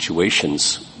hypothetical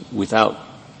situations without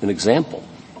an example.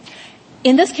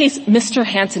 In this case, Mr.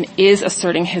 Hansen is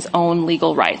asserting his own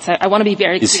legal rights. I want to be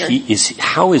very clear.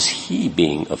 How is he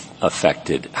being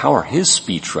affected? How are his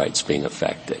speech rights being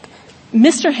affected?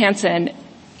 Mr. Hansen,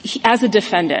 as a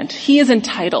defendant, he is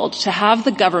entitled to have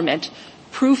the government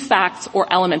prove facts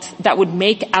or elements that would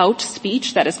make out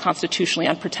speech that is constitutionally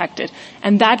unprotected.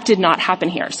 And that did not happen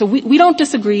here. So we don't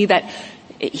disagree that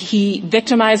he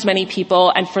victimized many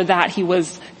people, and for that he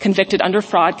was convicted under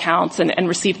fraud counts and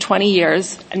received 20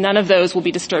 years, and none of those will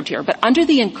be disturbed here. But under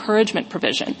the encouragement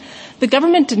provision, the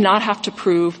government did not have to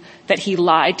prove that he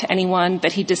lied to anyone,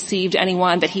 that he deceived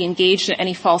anyone, that he engaged in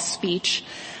any false speech.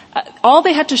 All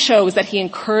they had to show was that he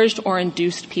encouraged or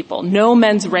induced people. No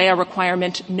mens rea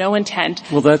requirement, no intent.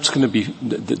 Well, that's going to be,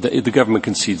 the government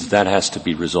concedes that has to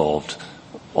be resolved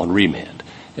on remand.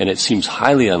 And it seems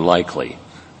highly unlikely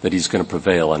that he's going to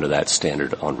prevail under that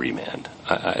standard on remand.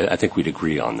 I think we'd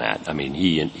agree on that. I mean,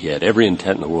 he had every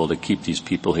intent in the world to keep these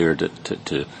people here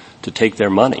to take their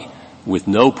money with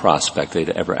no prospect they'd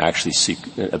ever actually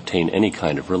obtain any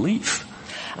kind of relief.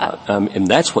 And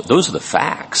those are the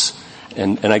facts.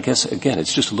 And I guess, again,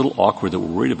 it's just a little awkward that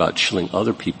we're worried about chilling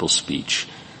other people's speech,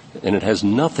 and it has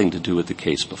nothing to do with the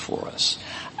case before us.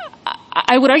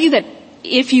 I would argue that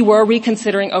if you were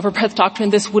reconsidering overbreadth doctrine,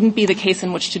 this wouldn't be the case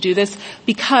in which to do this,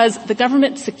 because the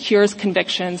government secures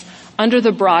convictions under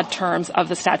the broad terms of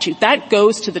the statute. That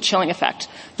goes to the chilling effect.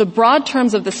 The broad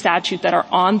terms of the statute that are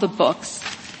on the books,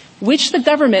 which the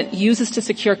government uses to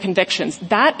secure convictions,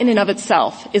 that in and of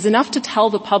itself is enough to tell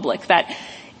the public that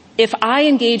if I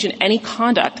engage in any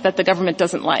conduct that the government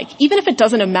doesn't like, even if it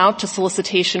doesn't amount to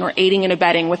solicitation or aiding and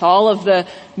abetting with all of the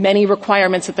many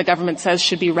requirements that the government says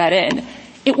should be read in,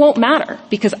 it won't matter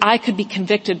because I could be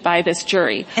convicted by this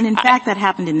jury. And in fact, that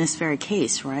happened in this very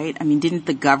case, right? I mean, didn't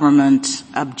the government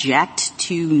object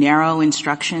to narrow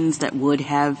instructions that would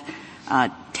have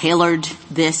tailored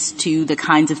this to the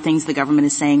kinds of things the government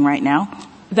is saying right now?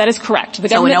 That is correct.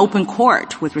 So in open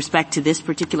court, with respect to this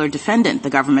particular defendant, the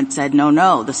government said,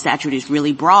 no, the statute is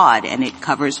really broad and it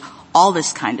covers all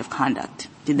this kind of conduct.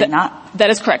 Did they not? That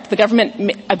is correct. The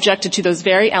government objected to those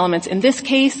very elements in this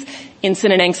case, in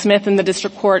Sinanang Smith in the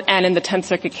district court, and in the Tenth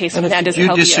Circuit case of Hernandez and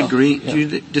Helvio. Do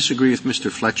you disagree with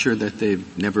Mr. Fletcher that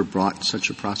they've never brought such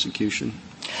a prosecution?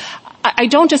 I I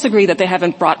don't disagree that they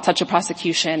haven't brought such a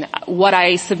prosecution. What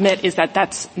I submit is that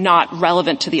that's not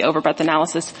relevant to the overbreadth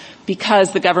analysis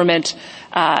because the government,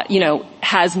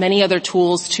 has many other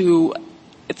tools to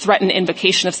threaten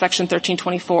invocation of Section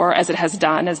 1324 as it has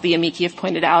done, as the amici have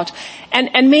pointed out,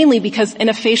 and mainly because in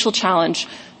a facial challenge,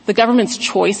 the government's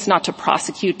choice not to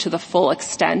prosecute to the full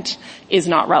extent is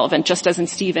not relevant. Just as in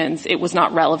Stevens, it was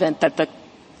not relevant that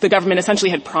the government essentially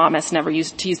had promised never to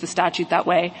use the statute that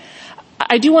way.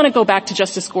 I do want to go back to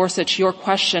Justice Gorsuch, your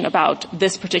question about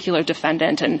this particular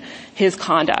defendant and his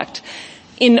conduct.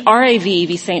 In RAV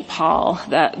v. St. Paul,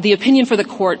 the opinion for the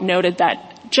court noted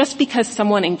that just because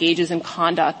someone engages in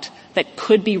conduct that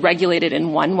could be regulated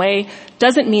in one way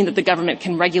doesn't mean that the government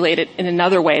can regulate it in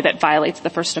another way that violates the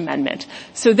First Amendment.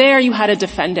 So there you had a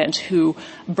defendant who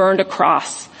burned a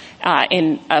cross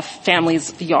in a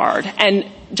family's yard. And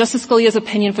Justice Scalia's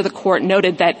opinion for the court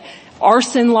noted that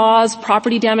arson laws,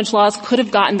 property damage laws could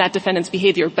have gotten that defendant's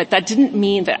behavior, but that didn't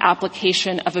mean that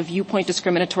application of a viewpoint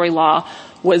discriminatory law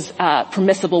was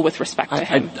permissible with respect to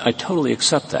him. I totally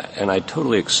accept that, and I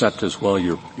totally accept as well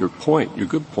your good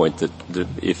point that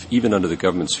if even under the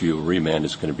government's view a remand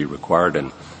is going to be required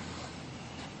and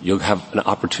you'll have an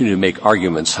opportunity to make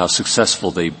arguments how successful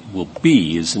they will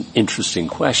be is an interesting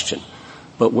question.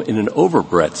 But in an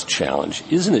overbreadth challenge,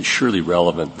 isn't it surely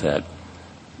relevant that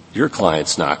your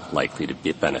client's not likely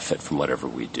to benefit from whatever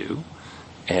we do?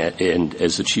 And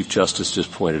as the Chief Justice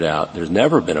just pointed out, there's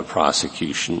never been a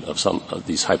prosecution of some of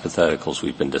these hypotheticals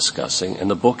we've been discussing, and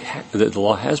the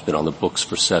law has been on the books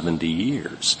for 70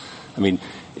 years. I mean,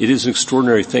 it is an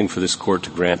extraordinary thing for this court to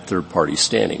grant third-party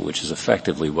standing, which is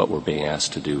effectively what we're being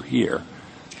asked to do here.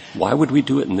 Why would we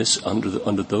do it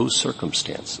under those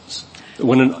circumstances?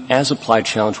 When an as-applied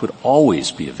challenge would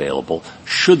always be available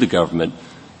should the government,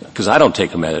 because I don't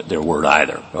take them at their word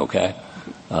either, okay?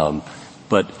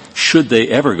 But should they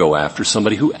ever go after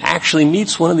somebody who actually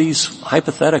meets one of these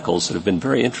hypotheticals that have been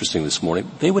very interesting this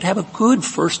morning, they would have a good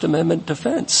First Amendment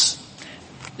defense.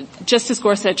 Justice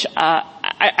Gorsuch,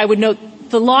 I would note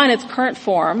the law in its current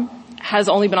form has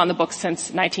only been on the books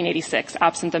since 1986,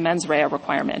 absent the mens rea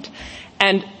requirement.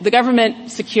 And the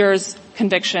government secures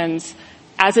convictions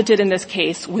as it did in this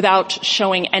case, without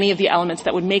showing any of the elements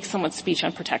that would make someone's speech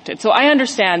unprotected. So I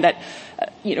understand that,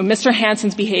 Mr.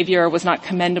 Hansen's behavior was not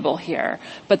commendable here,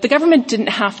 but the government didn't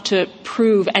have to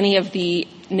prove any of the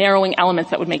narrowing elements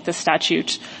that would make this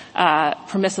statute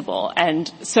permissible.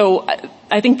 And so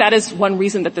I think that is one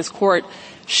reason that this court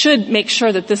should make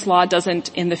sure that this law doesn't,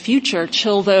 in the future,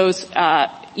 chill those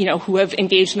who have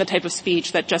engaged in the type of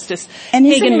speech that Justice Hagan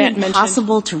mentioned. And is it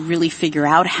impossible to really figure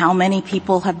out how many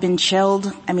people have been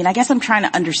chilled? I mean, I guess I'm trying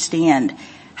to understand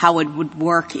how it would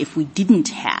work if we didn't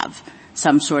have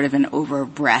some sort of an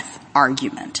over-breath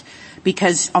argument.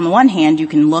 Because on the one hand, you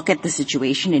can look at the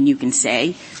situation and you can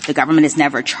say the government has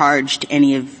never charged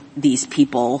any of these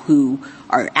people who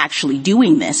are actually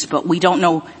doing this, but we don't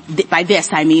know. By this,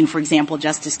 I mean, for example,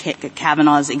 Justice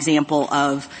Kavanaugh's example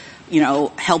of,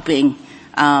 helping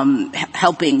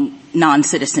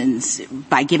non-citizens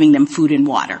by giving them food and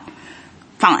water.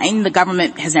 Fine, the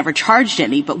government has never charged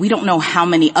any, but we don't know how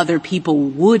many other people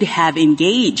would have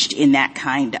engaged in that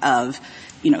kind of,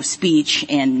 speech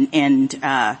and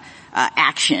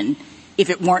action if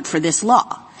it weren't for this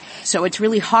law. So it's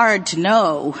really hard to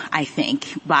know, I think,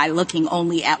 by looking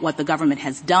only at what the government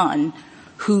has done,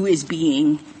 who is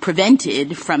being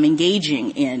prevented from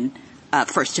engaging in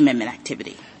First Amendment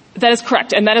activity. That is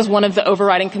correct, and that is one of the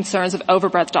overriding concerns of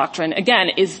overbreadth doctrine, again,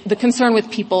 is the concern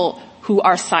with people who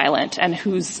are silent and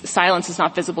whose silence is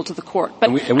not visible to the court. But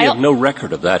and we have no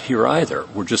record of that here either.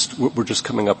 We're just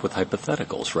coming up with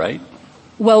hypotheticals, right?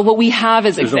 Well, what we have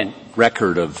is there's no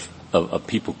record of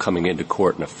people coming into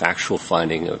court and a factual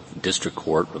finding of district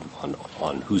court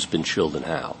on who's been chilled and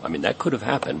how. I mean, that could have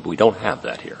happened, but we don't have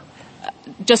that here.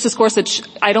 Justice Gorsuch,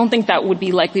 I don't think that would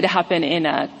be likely to happen in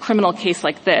a criminal case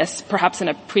like this, perhaps in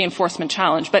a pre-enforcement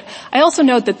challenge. But I also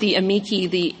note that the amici,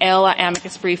 the ALA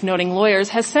amicus brief noting lawyers,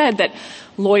 has said that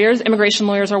immigration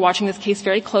lawyers are watching this case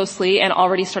very closely and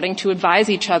already starting to advise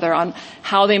each other on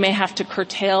how they may have to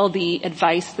curtail the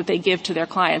advice that they give to their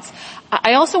clients.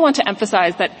 I also want to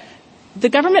emphasize that the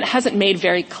government hasn't made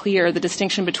very clear the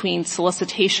distinction between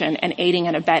solicitation and aiding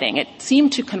and abetting. It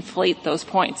seemed to conflate those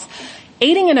points.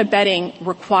 Aiding and abetting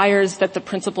requires that the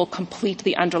principal complete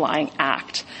the underlying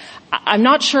act. I'm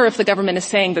not sure if the government is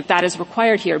saying that that is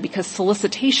required here because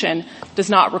solicitation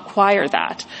does not require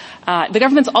that. The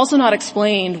government's also not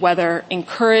explained whether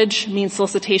encourage means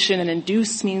solicitation and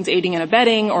induce means aiding and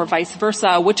abetting or vice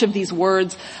versa, which of these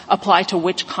words apply to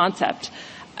which concept.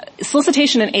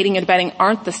 Solicitation and aiding and abetting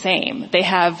aren't the same. They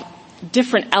have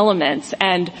different elements,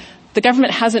 and The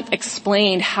government hasn't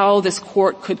explained how this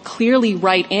court could clearly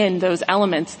write in those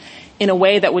elements in a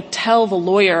way that would tell the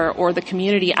lawyer or the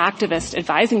community activist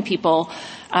advising people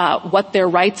what their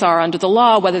rights are under the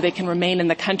law, whether they can remain in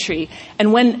the country.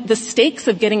 And when the stakes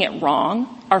of getting it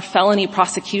wrong are felony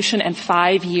prosecution and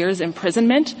 5 years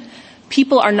imprisonment,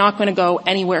 people are not going to go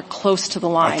anywhere close to the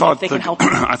line if they can help them.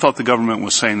 I thought the government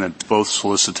was saying that both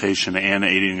solicitation and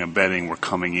aiding and abetting were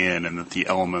coming in, and that the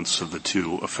elements of the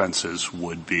two offenses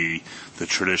would be the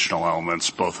traditional elements,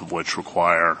 both of which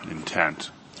require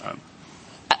intent.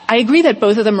 I agree that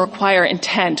both of them require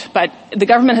intent, but the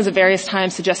government has at various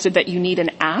times suggested that you need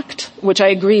an act, which I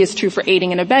agree is true for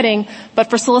aiding and abetting, but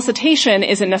for solicitation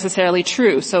isn't necessarily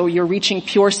true. So you're reaching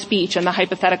pure speech and the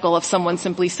hypothetical of someone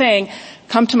simply saying,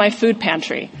 come to my food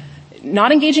pantry.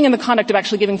 Not engaging in the conduct of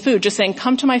actually giving food, just saying,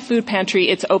 come to my food pantry,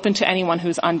 it's open to anyone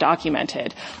who's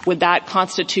undocumented. Would that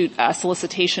constitute a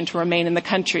solicitation to remain in the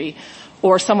country?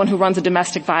 Or someone who runs a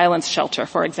domestic violence shelter,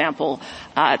 for example,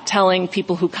 telling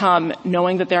people who come,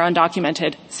 knowing that they're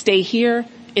undocumented, stay here,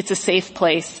 it's a safe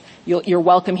place, you're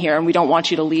welcome here, and we don't want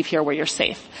you to leave here where you're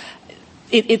safe.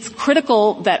 It's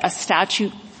critical that a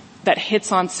statute that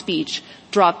hits on speech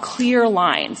draw clear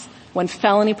lines when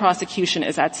felony prosecution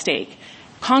is at stake.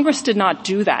 Congress did not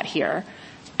do that here,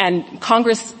 and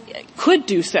Congress could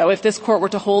do so if this court were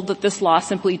to hold that this law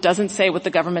simply doesn't say what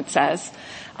the government says.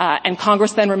 And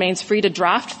Congress then remains free to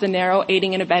draft the narrow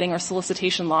aiding and abetting or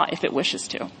solicitation law if it wishes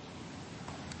to.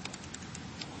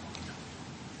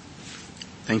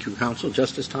 Thank you, counsel.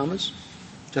 Justice Thomas?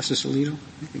 Justice Alito?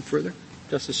 Anything further?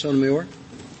 Justice Sotomayor?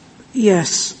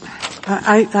 Yes.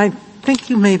 I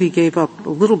think you maybe gave up a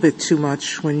little bit too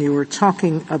much when you were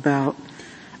talking about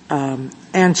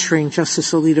answering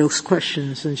Justice Alito's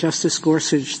questions and Justice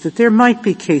Gorsuch, that there might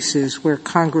be cases where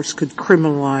Congress could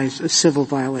criminalize a civil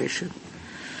violation.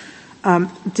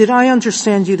 Did I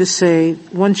understand you to say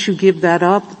once you give that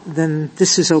up, then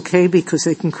this is okay because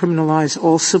they can criminalize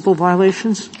all civil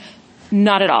violations?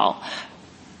 Not at all.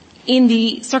 In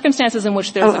the circumstances in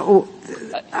which there's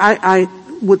I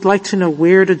would like to know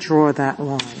where to draw that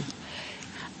line.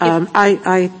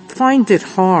 I find it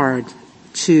hard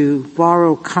to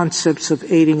borrow concepts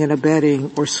of aiding and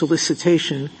abetting or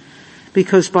solicitation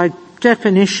because by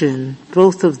definition,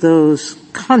 both of those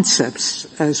concepts,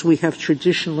 as we have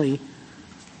traditionally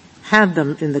had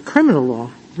them in the criminal law,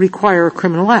 require a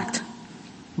criminal act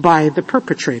by the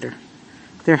perpetrator.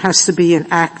 There has to be an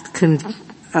act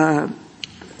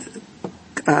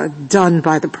done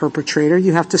by the perpetrator.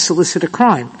 You have to solicit a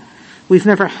crime. We've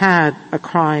never had a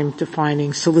crime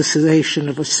defining solicitation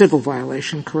of a civil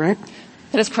violation, correct?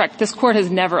 That is correct. This court has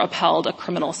never upheld a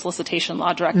criminal solicitation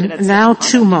law directed at now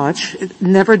too much,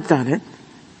 never done it.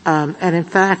 And in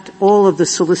fact, all of the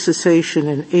solicitation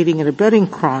and aiding and abetting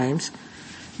crimes,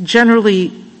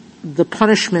 generally the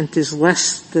punishment is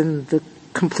less than the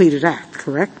completed act,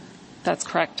 correct? That's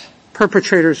correct. The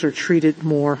perpetrators of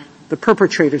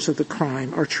the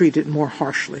crime are treated more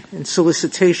harshly. In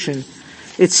solicitation,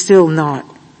 it's still not,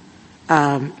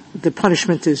 the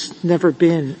punishment has never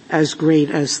been as great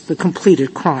as the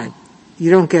completed crime. You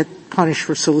don't get punished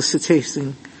for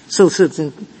soliciting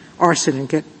arson and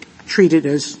get treated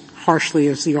as harshly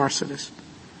as the arsonist.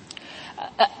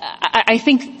 I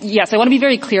think, yes, I want to be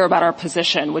very clear about our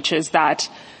position, which is that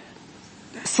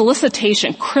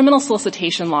criminal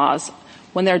solicitation laws,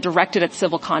 when they're directed at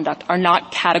civil conduct, are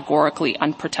not categorically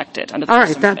unprotected under the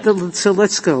First Amendment. So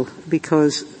let's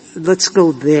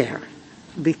go there.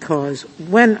 Because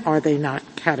when are they not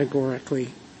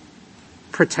categorically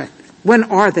protected? When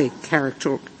are they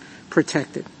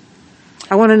protected?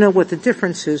 I want to know what the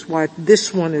difference is, why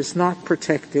this one is not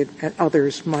protected and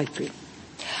others might be.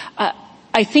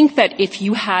 I think that if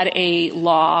you had a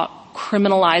law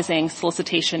criminalizing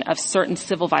solicitation of certain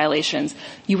civil violations,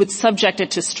 you would subject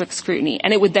it to strict scrutiny,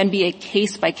 and it would then be a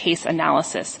case-by-case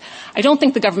analysis. I don't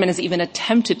think the government has even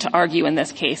attempted to argue in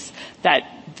this case that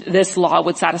this law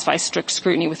would satisfy strict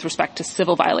scrutiny with respect to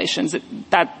civil violations.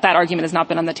 That argument has not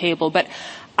been on the table. But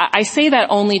I say that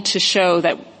only to show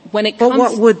that when it comes... But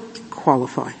what would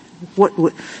qualify?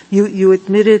 You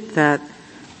admitted that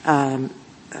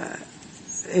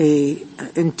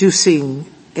inducing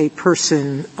a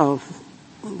person of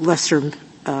lesser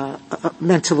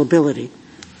mental ability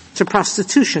to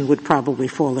prostitution would probably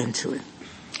fall into it.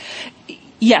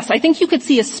 Yes, I think you could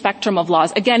see a spectrum of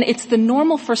laws. Again, it's the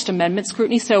normal First Amendment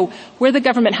scrutiny, so where the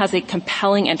government has a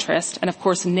compelling interest and, of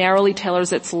course, narrowly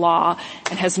tailors its law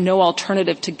and has no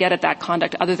alternative to get at that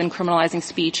conduct other than criminalizing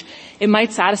speech, it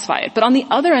might satisfy it. But on the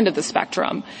other end of the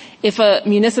spectrum, if a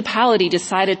municipality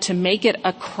decided to make it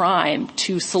a crime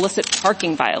to solicit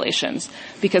parking violations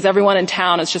because everyone in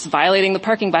town is just violating the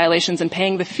parking violations and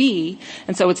paying the fee,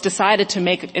 and so it's decided to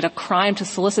make it a crime to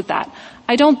solicit that,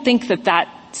 I don't think that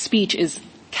speech is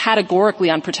categorically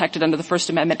unprotected under the First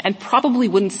Amendment and probably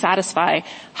wouldn't satisfy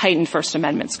heightened First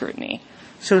Amendment scrutiny.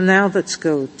 So now let's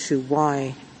go to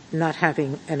why not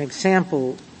having an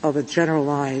example of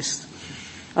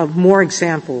more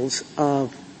examples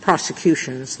of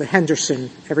prosecutions. The Henderson,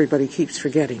 everybody keeps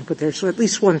forgetting, but there's at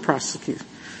least one prosecution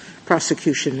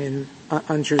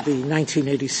under the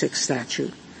 1986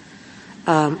 statute.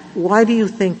 Why do you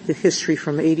think the history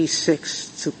from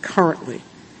 86 to currently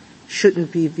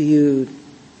shouldn't be viewed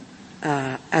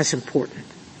as important?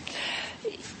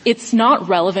 It's not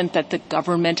relevant that the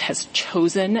government has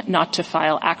chosen not to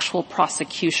file actual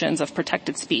prosecutions of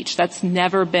protected speech. That's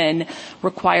never been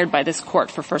required by this court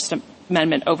for First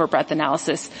Amendment overbreadth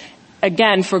analysis.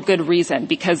 Again, for good reason,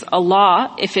 because a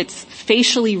law, if it's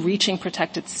facially reaching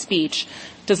protected speech,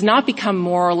 does not become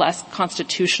more or less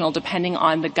constitutional depending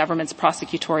on the government's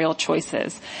prosecutorial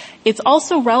choices. It's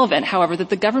also relevant, however, that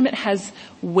the government has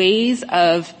ways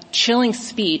of chilling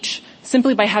speech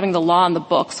simply by having the law on the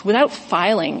books without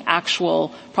filing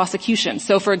actual prosecutions.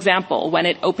 So, for example, when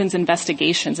it opens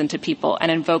investigations into people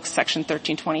and invokes Section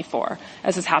 1324,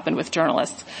 as has happened with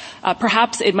journalists,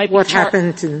 perhaps it might be what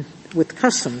happened with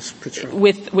Customs Patrol.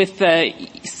 With the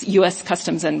U.S.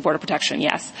 Customs and Border Protection,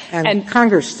 yes. And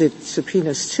Congress did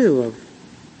subpoenas, too.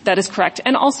 That is correct.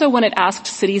 And also when it asked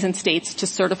cities and states to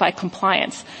certify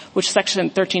compliance, which Section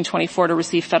 1324 to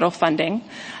receive federal funding,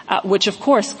 which, of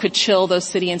course, could chill those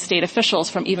city and state officials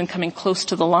from even coming close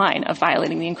to the line of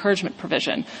violating the encouragement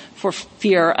provision for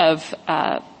fear of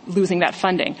losing that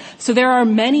funding. So there are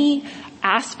many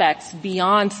aspects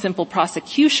beyond simple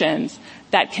prosecutions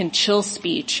that can chill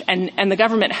speech, and the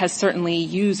government has certainly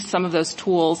used some of those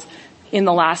tools in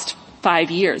the last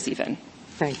 5 years even.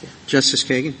 Thank you. Justice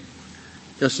Kagan?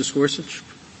 Justice Gorsuch?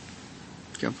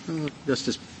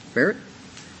 Justice Barrett?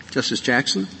 Justice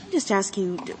Jackson? I'll just ask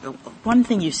you, one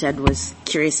thing you said was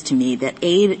curious to me, that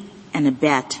aid and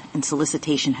abet and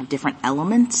solicitation have different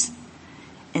elements.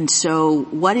 And so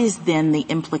what is then the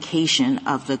implication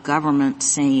of the government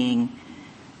saying,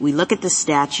 we look at the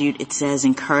statute, it says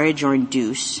encourage or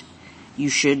induce. You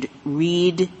should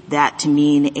read that to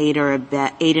mean aid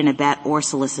and abet or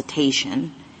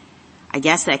solicitation. I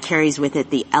guess that carries with it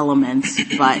the elements,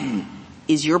 but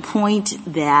is your point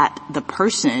that the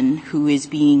person who is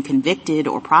being convicted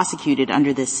or prosecuted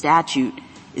under this statute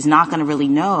is not going to really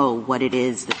know what it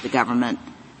is that the government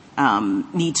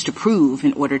needs to prove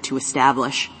in order to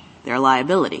establish their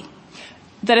liability?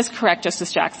 That is correct,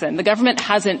 Justice Jackson. The government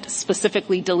hasn't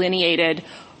specifically delineated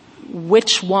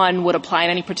which one would apply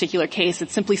in any particular case. It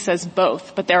simply says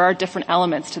both, but there are different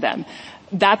elements to them.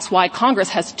 That's why Congress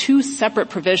has two separate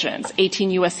provisions,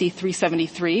 18 U.S.C.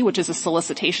 373, which is a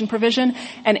solicitation provision,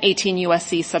 and 18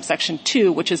 U.S.C. subsection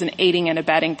 2, which is an aiding and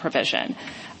abetting provision.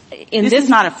 This is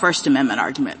not a First Amendment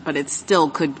argument, but it's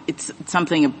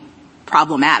something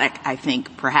problematic, I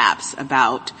think, perhaps,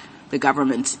 about the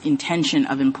government's intention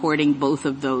of importing both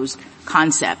of those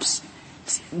concepts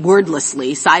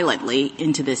wordlessly, silently,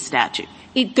 into this statute.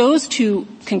 It goes to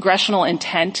congressional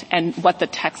intent and what the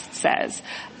text says.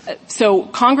 So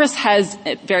Congress has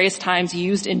at various times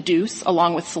used induce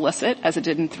along with solicit, as it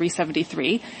did in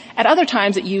 373. At other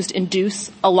times it used induce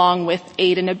along with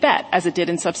aid and abet, as it did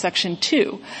in subsection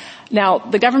 2. Now,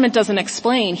 the government doesn't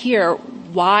explain here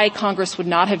why Congress would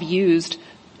not have used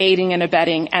aiding and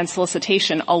abetting and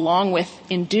solicitation along with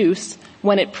induce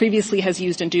when it previously has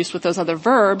used induce with those other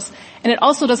verbs. And it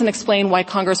also doesn't explain why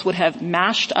Congress would have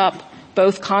mashed up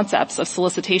both concepts of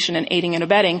solicitation and aiding and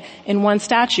abetting in one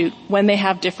statute when they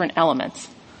have different elements.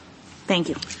 Thank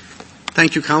you.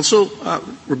 Thank you, counsel.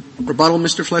 Rebuttal,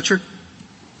 Mr. Fletcher?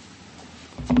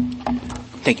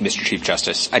 Thank you, Mr. Chief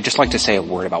Justice. I'd just like to say a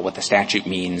word about what the statute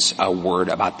means, a word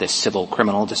about this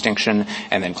civil-criminal distinction,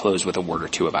 and then close with a word or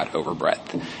two about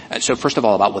overbreadth. So first of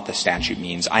all, about what the statute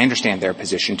means. I understand their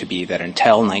position to be that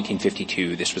until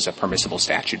 1952, this was a permissible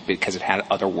statute because it had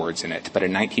other words in it. But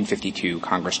in 1952,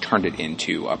 Congress turned it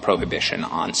into a prohibition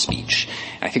on speech.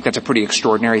 And I think that's a pretty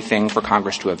extraordinary thing for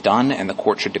Congress to have done, and the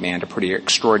Court should demand a pretty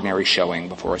extraordinary showing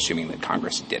before assuming that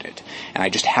Congress did it. And I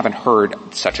just haven't heard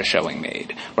such a showing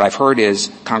made. What I've heard is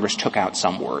Congress took out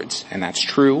some words, and that's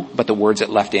true, but the words it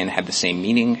left in had the same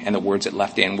meaning, and the words it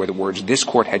left in were the words this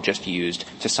Court had just used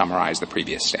to summarize the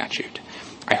previous statute.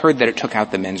 I heard that it took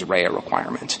out the mens rea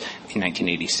requirement in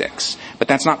 1986, but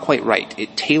that's not quite right.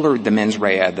 It tailored the mens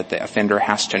rea that the offender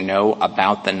has to know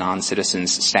about the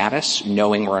non-citizen's status,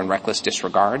 knowing or in reckless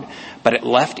disregard, but it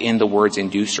left in the words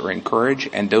induce or encourage,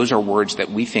 and those are words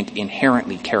that we think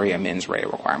inherently carry a mens rea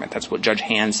requirement. That's what Judge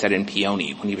Hansen said in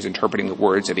Peony when he was interpreting the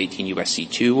words of 18 U.S.C.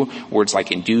 2. Words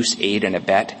like induce, aid, and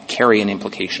abet carry an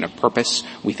implication of purpose.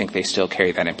 We think they still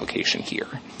carry that implication here.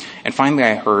 And finally,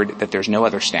 I heard that there's no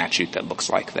other statute that looks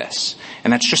like this.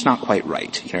 And that's just not quite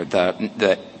right. You know,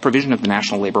 the provision of the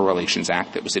National Labor Relations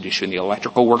Act that was at issue in the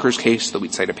electrical workers case that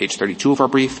we'd cite at page 32 of our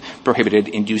brief prohibited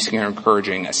inducing or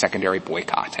encouraging a secondary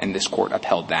boycott, and this Court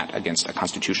upheld that against a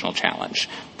constitutional challenge.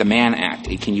 The Mann Act,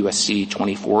 18 U.S.C.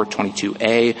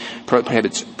 2422A,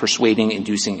 prohibits persuading,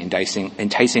 inducing,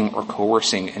 enticing, or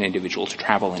coercing an individual to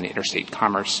travel in interstate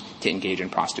commerce to engage in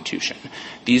prostitution.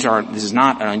 This is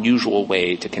not an unusual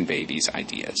way to convey these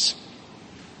ideas.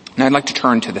 Now I'd like to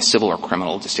turn to the civil or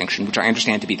criminal distinction, which I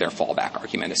understand to be their fallback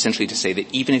argument, essentially to say that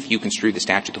even if you construe the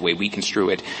statute the way we construe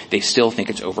it, they still think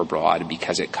it's overbroad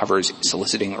because it covers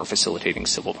soliciting or facilitating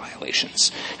civil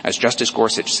violations. As Justice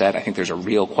Gorsuch said, I think there's a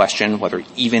real question whether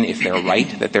even if they're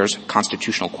right that there's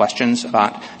constitutional questions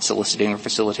about soliciting or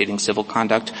facilitating civil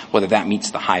conduct, whether that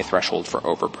meets the high threshold for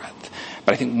overbreadth.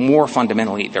 But I think more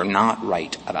fundamentally, they're not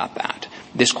right about that.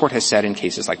 This Court has said in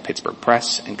cases like Pittsburgh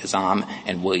Press and Kazam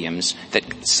and Williams that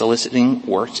soliciting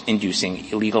or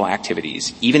inducing illegal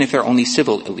activities, even if they're only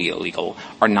civilly illegal,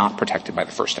 are not protected by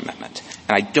the First Amendment.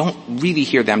 And I don't really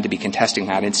hear them to be contesting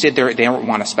that. Instead, they don't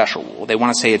want a special rule. They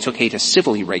want to say it's okay to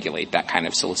civilly regulate that kind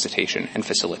of solicitation and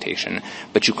facilitation,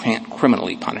 but you can't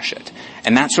criminally punish it.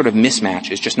 And that sort of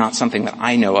mismatch is just not something that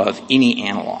I know of any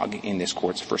analog in this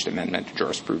Court's First Amendment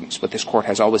jurisprudence. What this Court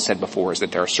has always said before is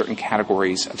that there are certain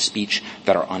categories of speech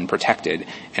that are unprotected,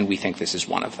 and we think this is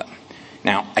one of them.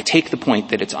 Now, I take the point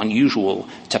that it's unusual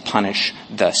to punish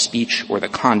the speech or the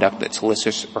conduct that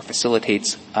solicits or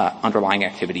facilitates underlying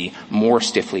activity more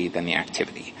stiffly than the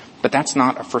activity. But that's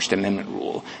not a First Amendment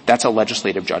rule. That's a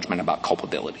legislative judgment about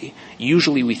culpability.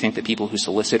 Usually we think that people who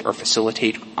solicit or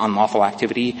facilitate unlawful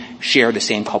activity share the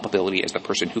same culpability as the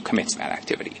person who commits that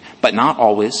activity. But not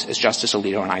always, as Justice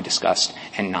Alito and I discussed,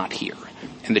 and not here.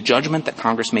 And the judgment that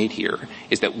Congress made here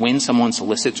is that when someone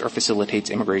solicits or facilitates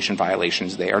immigration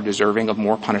violations, they are deserving of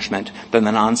more punishment than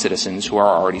the non-citizens who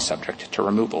are already subject to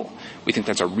removal. We think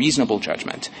that's a reasonable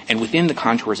judgment. And within the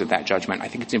contours of that judgment, I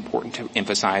think it's important to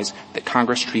emphasize that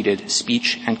Congress treated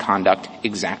speech and conduct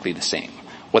exactly the same.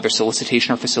 Whether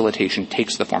solicitation or facilitation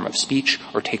takes the form of speech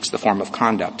or takes the form of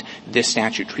conduct, this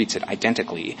statute treats it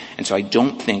identically. And so I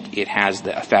don't think it has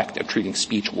the effect of treating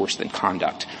speech worse than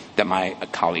conduct that my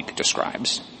colleague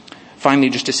describes. Finally,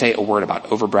 just to say a word about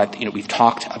overbreadth. We've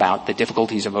talked about the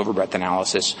difficulties of overbreadth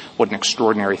analysis, what an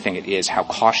extraordinary thing it is, how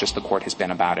cautious the Court has been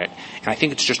about it. And I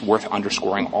think it's just worth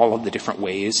underscoring all of the different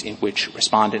ways in which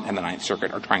Respondent and the Ninth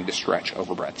Circuit are trying to stretch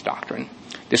overbreadth doctrine.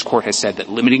 This Court has said that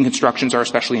limiting constructions are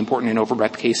especially important in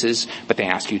overbreadth cases, but they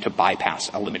ask you to bypass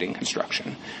a limiting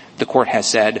construction. The Court has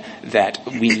said that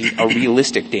a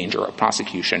realistic danger of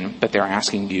prosecution, but they're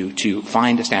asking you to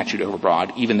find a statute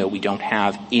overbroad even though we don't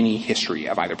have any history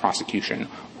of either prosecution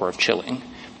or of chilling.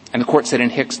 And the Court said in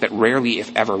Hicks that rarely,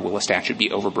 if ever, will a statute be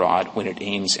overbroad when it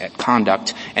aims at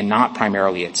conduct and not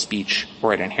primarily at speech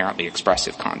or at inherently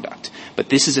expressive conduct. But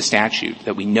this is a statute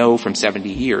that we know from 70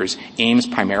 years aims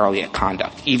primarily at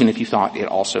conduct, even if you thought it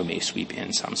also may sweep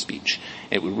in some speech.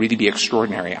 It would really be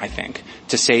extraordinary, I think,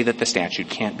 to say that the statute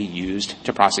can't be used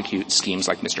to prosecute schemes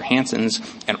like Mr. Hansen's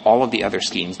and all of the other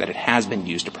schemes that it has been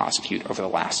used to prosecute over the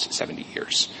last 70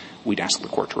 years. We'd ask the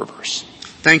Court to reverse.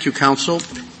 Thank you, counsel.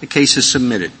 The case is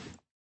submitted.